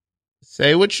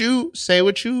 Say what you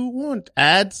want.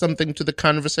 Add something to the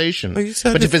conversation. Well, you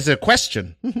said but if it's a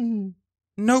question,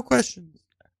 no questions.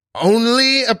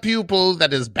 Only a pupil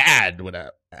that is bad would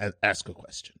ask a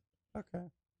question. Okay.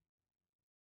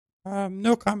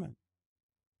 No comment.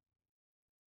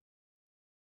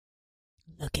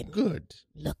 Look at me. Good.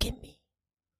 Look at me.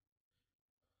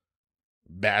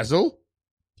 Basil?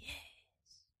 Yes.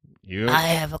 You? I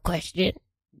have a question.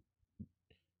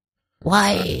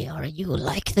 Why are you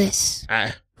like this?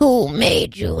 Who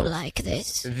made you like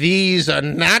this? These are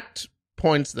not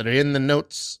points that are in the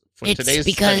notes for today's It's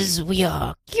because study. we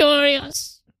are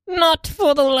curious. Not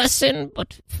for the lesson,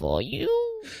 but for you.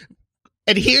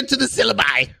 Adhere to the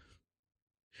syllabi.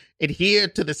 Adhere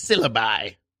to the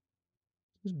syllabi.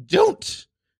 Don't.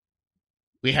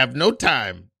 We have no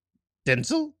time.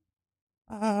 Denzel?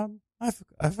 I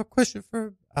have a question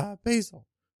for Basil.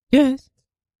 Yes.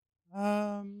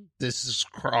 This is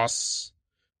cross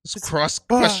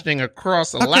questioning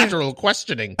across a Okay. lateral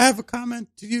questioning. I have a comment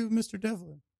to you, Mr.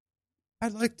 Devlin.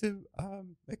 I'd like to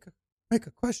make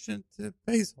a question to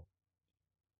Basil.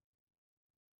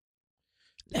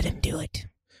 Let him do it.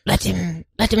 Let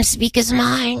him speak his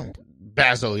mind.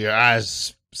 Basil, your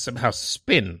eyes somehow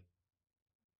spin.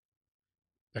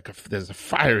 There's a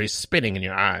fiery spinning in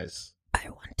your eyes. I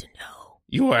want to know.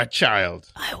 You are a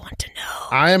child. I want to know.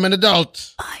 I am an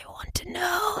adult. I want to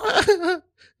know.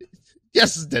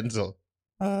 Yes, Denzel.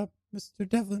 Mr.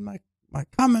 Devlin, my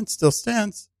comment still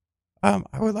stands. I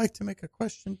would like to make a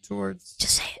question towards.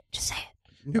 Just say it. Just say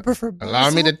it. You prefer Basil? Allow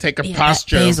me to take a Yeah,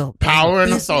 posture Basil, of power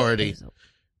and Basil, authority. Basil.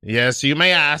 Yes, you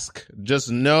may ask. Just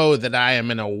know that I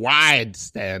am in a wide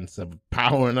stance of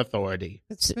power and authority.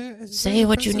 It's Say very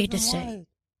what you impressive need to and say.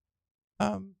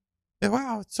 wide.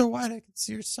 Wow, it's so wide I can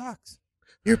see your socks.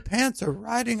 Your pants are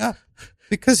riding up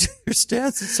because your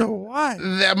stance is so wide.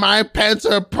 My pants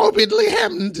are appropriately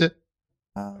hemmed.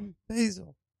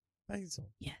 Basil.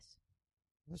 Yes.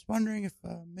 I was wondering if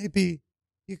maybe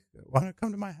you want to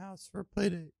come to my house for a play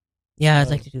date. Yeah, I'd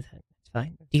like to do that. It's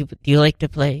fine. Do you like to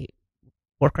play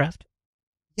Warcraft?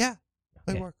 Yeah,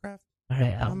 play Okay. Warcraft. All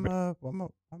right.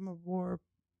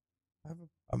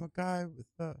 I'm a guy with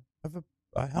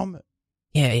a helmet.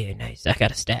 Yeah, nice. I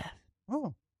got a staff.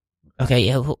 Oh, Okay,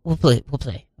 yeah, we'll play.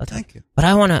 Okay. thank you. But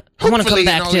I wanna Hopefully, come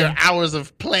back in all to. your hours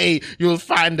of play, you'll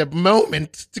find a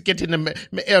moment to get in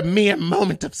a mere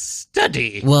moment of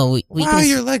study. Well, we Wow, can.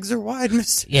 your legs are wide,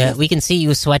 Mister. Yeah, we can see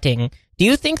you sweating. Do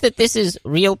you think that this is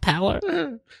real power?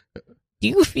 Do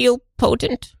you feel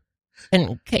potent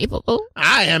and capable?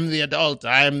 I am the adult.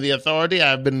 I am the authority.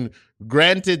 I've been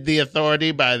granted the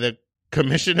authority by the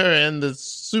commissioner and the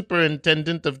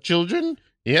superintendent of children.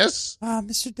 Yes,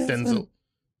 Mr. Devlin. Denzel.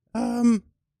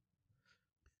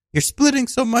 You're splitting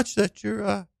so much that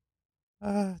your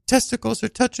testicles are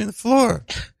touching the floor.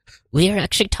 We are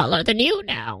actually taller than you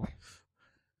now.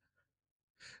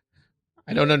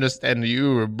 I don't understand.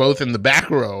 You were both in the back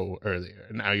row earlier,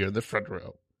 and now you're in the front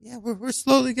row. Yeah, we're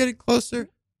slowly getting closer.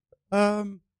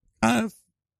 Kind of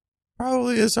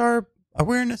probably as our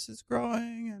awareness is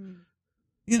growing,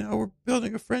 and we're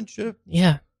building a friendship.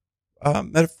 Yeah.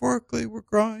 Metaphorically, we're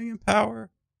growing in power,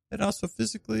 and also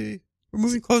physically, we're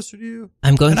moving closer to you.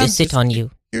 I'm going And to I'm sit just on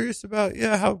you. Curious about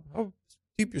how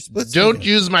deep your splits. Don't are.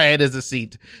 use my head as a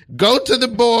seat. Go to the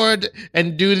board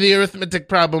and do the arithmetic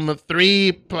problem of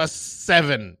 3 plus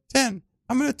 7. 10.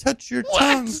 I'm gonna touch your What?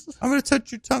 tongue. I'm gonna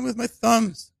touch your tongue with my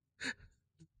thumbs.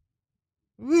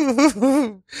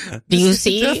 Do Do you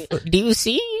see? Do you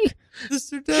see?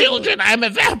 Mr. Devil? Children, I'm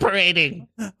evaporating.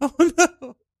 Oh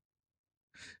no!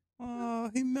 Oh,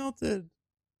 he melted.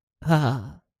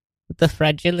 The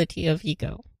fragility of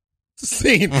ego.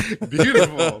 Scene.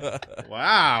 Beautiful.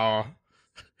 Wow.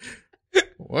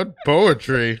 What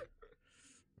poetry.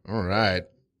 All right.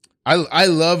 I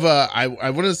love, I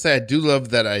want to say I do love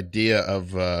that idea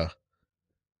of,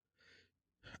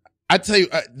 I tell you,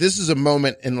 this is a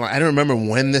moment in life. I don't remember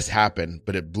when this happened,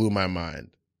 but it blew my mind.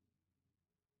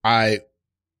 I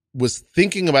was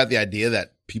thinking about the idea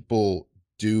that people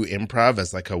do improv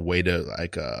as like a way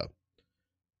to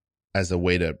as a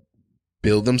way to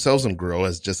build themselves and grow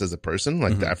as just as a person.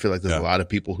 Like I feel like there's a lot of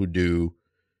people who do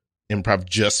improv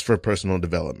just for personal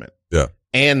development. Yeah.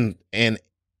 And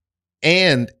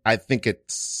I think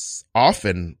it's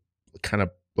often kind of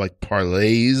like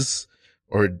parlays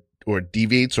or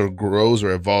deviates or grows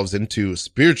or evolves into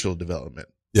spiritual development.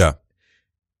 Yeah.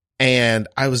 And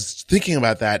I was thinking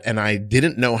about that and I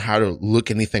didn't know how to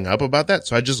look anything up about that.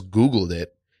 So I just Googled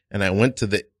it and I went to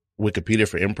the Wikipedia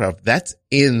for improv. That's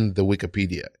in the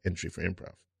Wikipedia entry for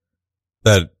improv.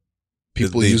 That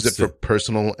People use it for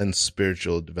personal and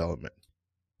spiritual development.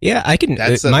 Yeah, I can.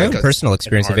 That's My like own personal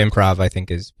experience of article. improv, I think,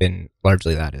 has been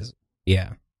largely that. Is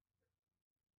yeah.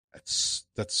 That's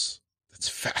That's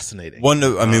fascinating. One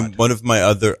of my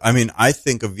other, I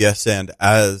think of Yes and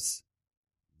as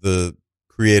the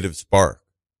creative spark,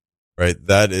 right?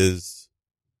 That is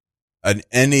in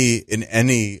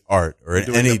any art or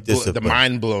in any discipline. The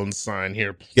mind blown sign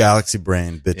here. Galaxy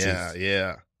brain, bitches.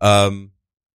 Yeah.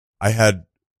 I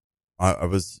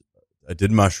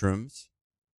did mushrooms,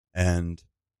 and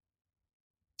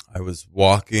I was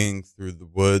walking through the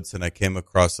woods, and I came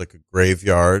across like a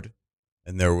graveyard,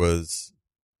 and there was,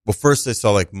 well, first I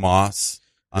saw like moss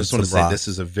on I just want to some say rocks. this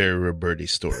is a very Roberti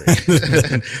story.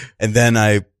 And then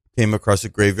I came across a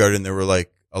graveyard, and there were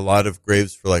like a lot of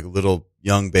graves for like little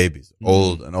young babies,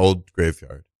 an old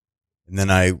graveyard. And then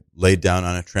I laid down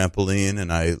on a trampoline,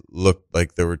 and I looked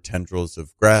like there were tendrils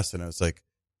of grass, and I was like,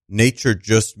 nature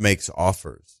just makes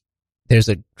offers. There's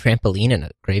a trampoline in a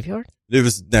graveyard? It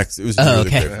was near Oh, the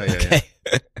okay. graveyard.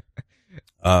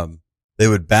 Okay. They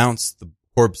would bounce the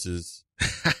corpses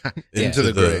into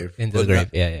the grave. Into the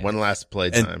grave, yeah. One last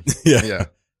playtime. Yeah.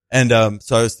 And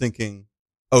so I was thinking,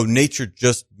 oh, nature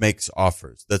just makes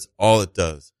offers. That's all it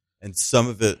does. And some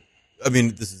of it,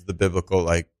 this is the biblical,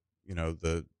 like,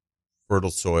 the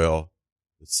fertile soil,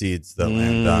 the seeds that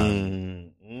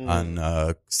land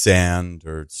on sand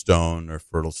or stone or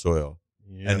fertile soil.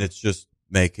 Yeah. And it's just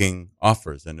making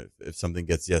offers. And if something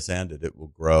gets yes-anded, it will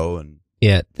grow. And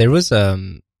yeah, there was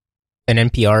an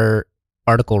NPR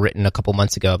article written a couple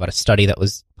months ago about a study that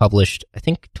was published, I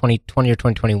think 2020 or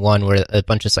 2021, where a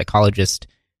bunch of psychologists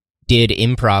did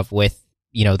improv with,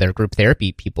 their group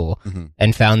therapy people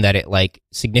and found that it like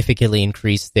significantly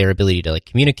increased their ability to like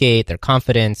communicate, their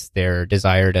confidence, their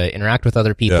desire to interact with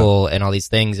other people and all these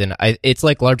things. And it's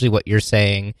like largely what you're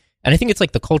saying. And I think it's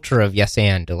like the culture of yes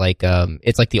and like,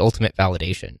 it's like the ultimate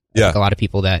validation. Yeah. Like a lot of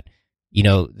people that,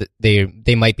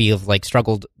 they might be have like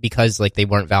struggled because like they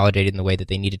weren't validated in the way that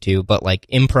they needed to, but like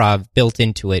improv built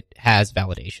into it has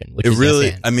validation, which it is really,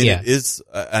 yes and. It is,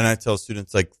 and I tell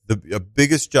students like the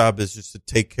biggest job is just to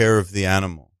take care of the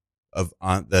animal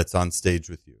that's on stage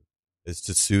with you, is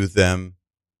to soothe them,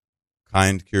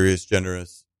 kind, curious,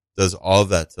 generous, does all of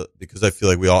that because I feel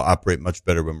like we all operate much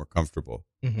better when we're comfortable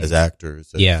as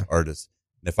actors, as artists.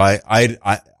 And if I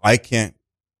can't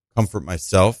comfort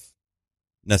myself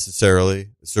necessarily,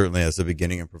 certainly as a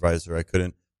beginning improviser, I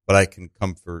couldn't, but I can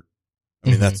comfort.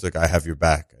 That's like, I have your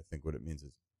back. I think what it means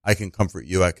is I can comfort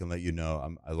you. I can let you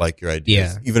know I like your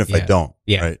ideas, even if I don't,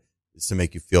 right? It's to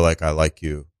make you feel like I like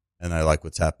you and I like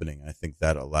what's happening. I think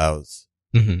that allows.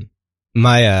 I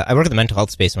work at the mental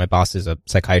health space, and my boss is a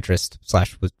psychiatrist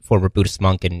 / former Buddhist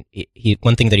monk. And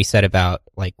one thing that he said about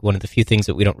like one of the few things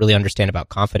that we don't really understand about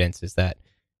confidence is that,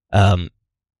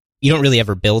 you don't really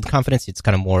ever build confidence. It's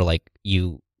kind of more like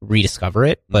you rediscover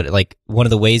it. But like one of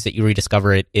the ways that you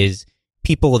rediscover it is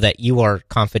people that you are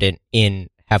confident in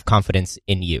have confidence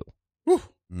in you.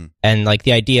 And like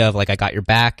the idea of like, I got your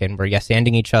back and we're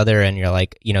yes-anding each other, and you're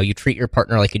like, you treat your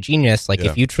partner like a genius. Like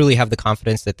if you truly have the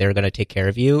confidence that they're going to take care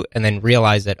of you, and then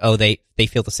realize that, oh, they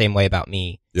feel the same way about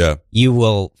me. Yeah. You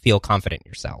will feel confident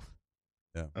in yourself.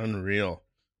 Yeah. Unreal.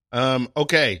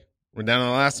 Okay. We're down to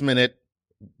the last minute.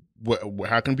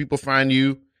 How can people find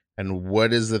you, and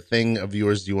what is the thing of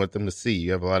yours you want them to see?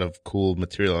 You have a lot of cool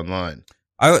material online.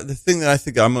 The thing that I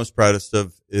think I'm most proudest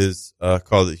of is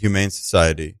called the Humane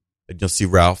Society. And you'll see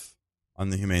Ralph on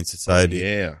the Humane Society. Oh,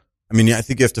 yeah. I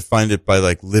think you have to find it by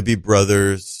like Libby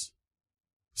Brothers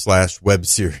 / web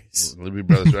series. Libby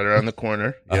Brothers right around the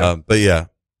corner. Yeah. But yeah,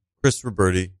 Chris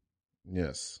Roberti.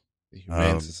 Yes. The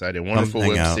Humane Society. A wonderful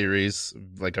web series,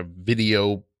 like a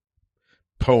video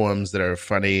poems that are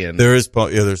funny, and there's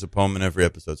a poem in every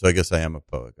episode, so I guess I am a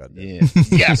poet. Goddamn. Yeah.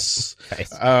 Yes.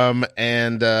 Nice. All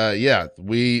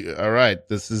right,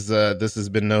 this has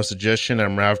been No Suggestion.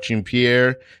 I'm Ralph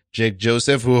Jean-Pierre. Jake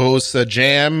Joseph, who hosts a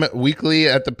jam weekly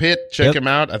at the Pit. Check him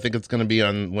out. I think it's going to be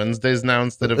on Wednesdays now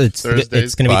instead of Thursdays.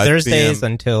 It's going to be Thursdays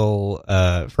until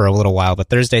for a little while, but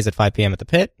Thursdays at 5 p.m. at the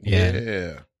Pit.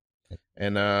 Yeah.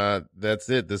 And that's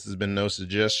it. This has been No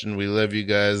Suggestion. We love you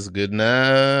guys. Good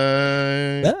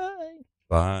night. Bye.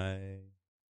 Bye.